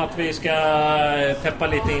 Förutom att vi ska peppa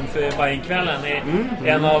lite inför Bayernkvällen.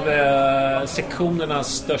 En av sektionernas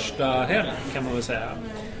största helg kan man väl säga.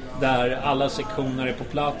 Där alla sektioner är på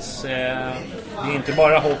plats. Det är inte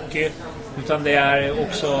bara hockey, utan det är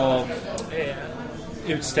också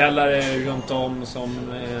utställare runt om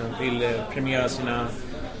som vill premiera sina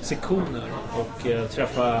sektioner och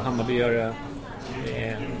träffa Hammarbyare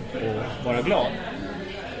och vara glad.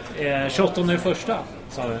 28 är första,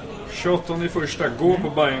 sa vi. 28 är första. Gå på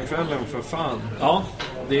Bayernkvällen för fan. Ja,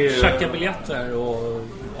 det är... Checka biljetter och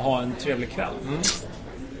ha en trevlig kväll.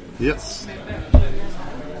 Yes.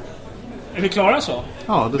 Är vi klara så?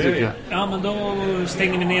 Ja, det tycker jag. Ja, men då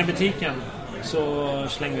stänger vi ner butiken. Så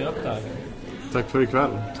slänger vi upp där. Tack för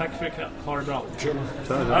ikväll. Tack för ikväll. Ha det bra.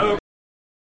 Tjena.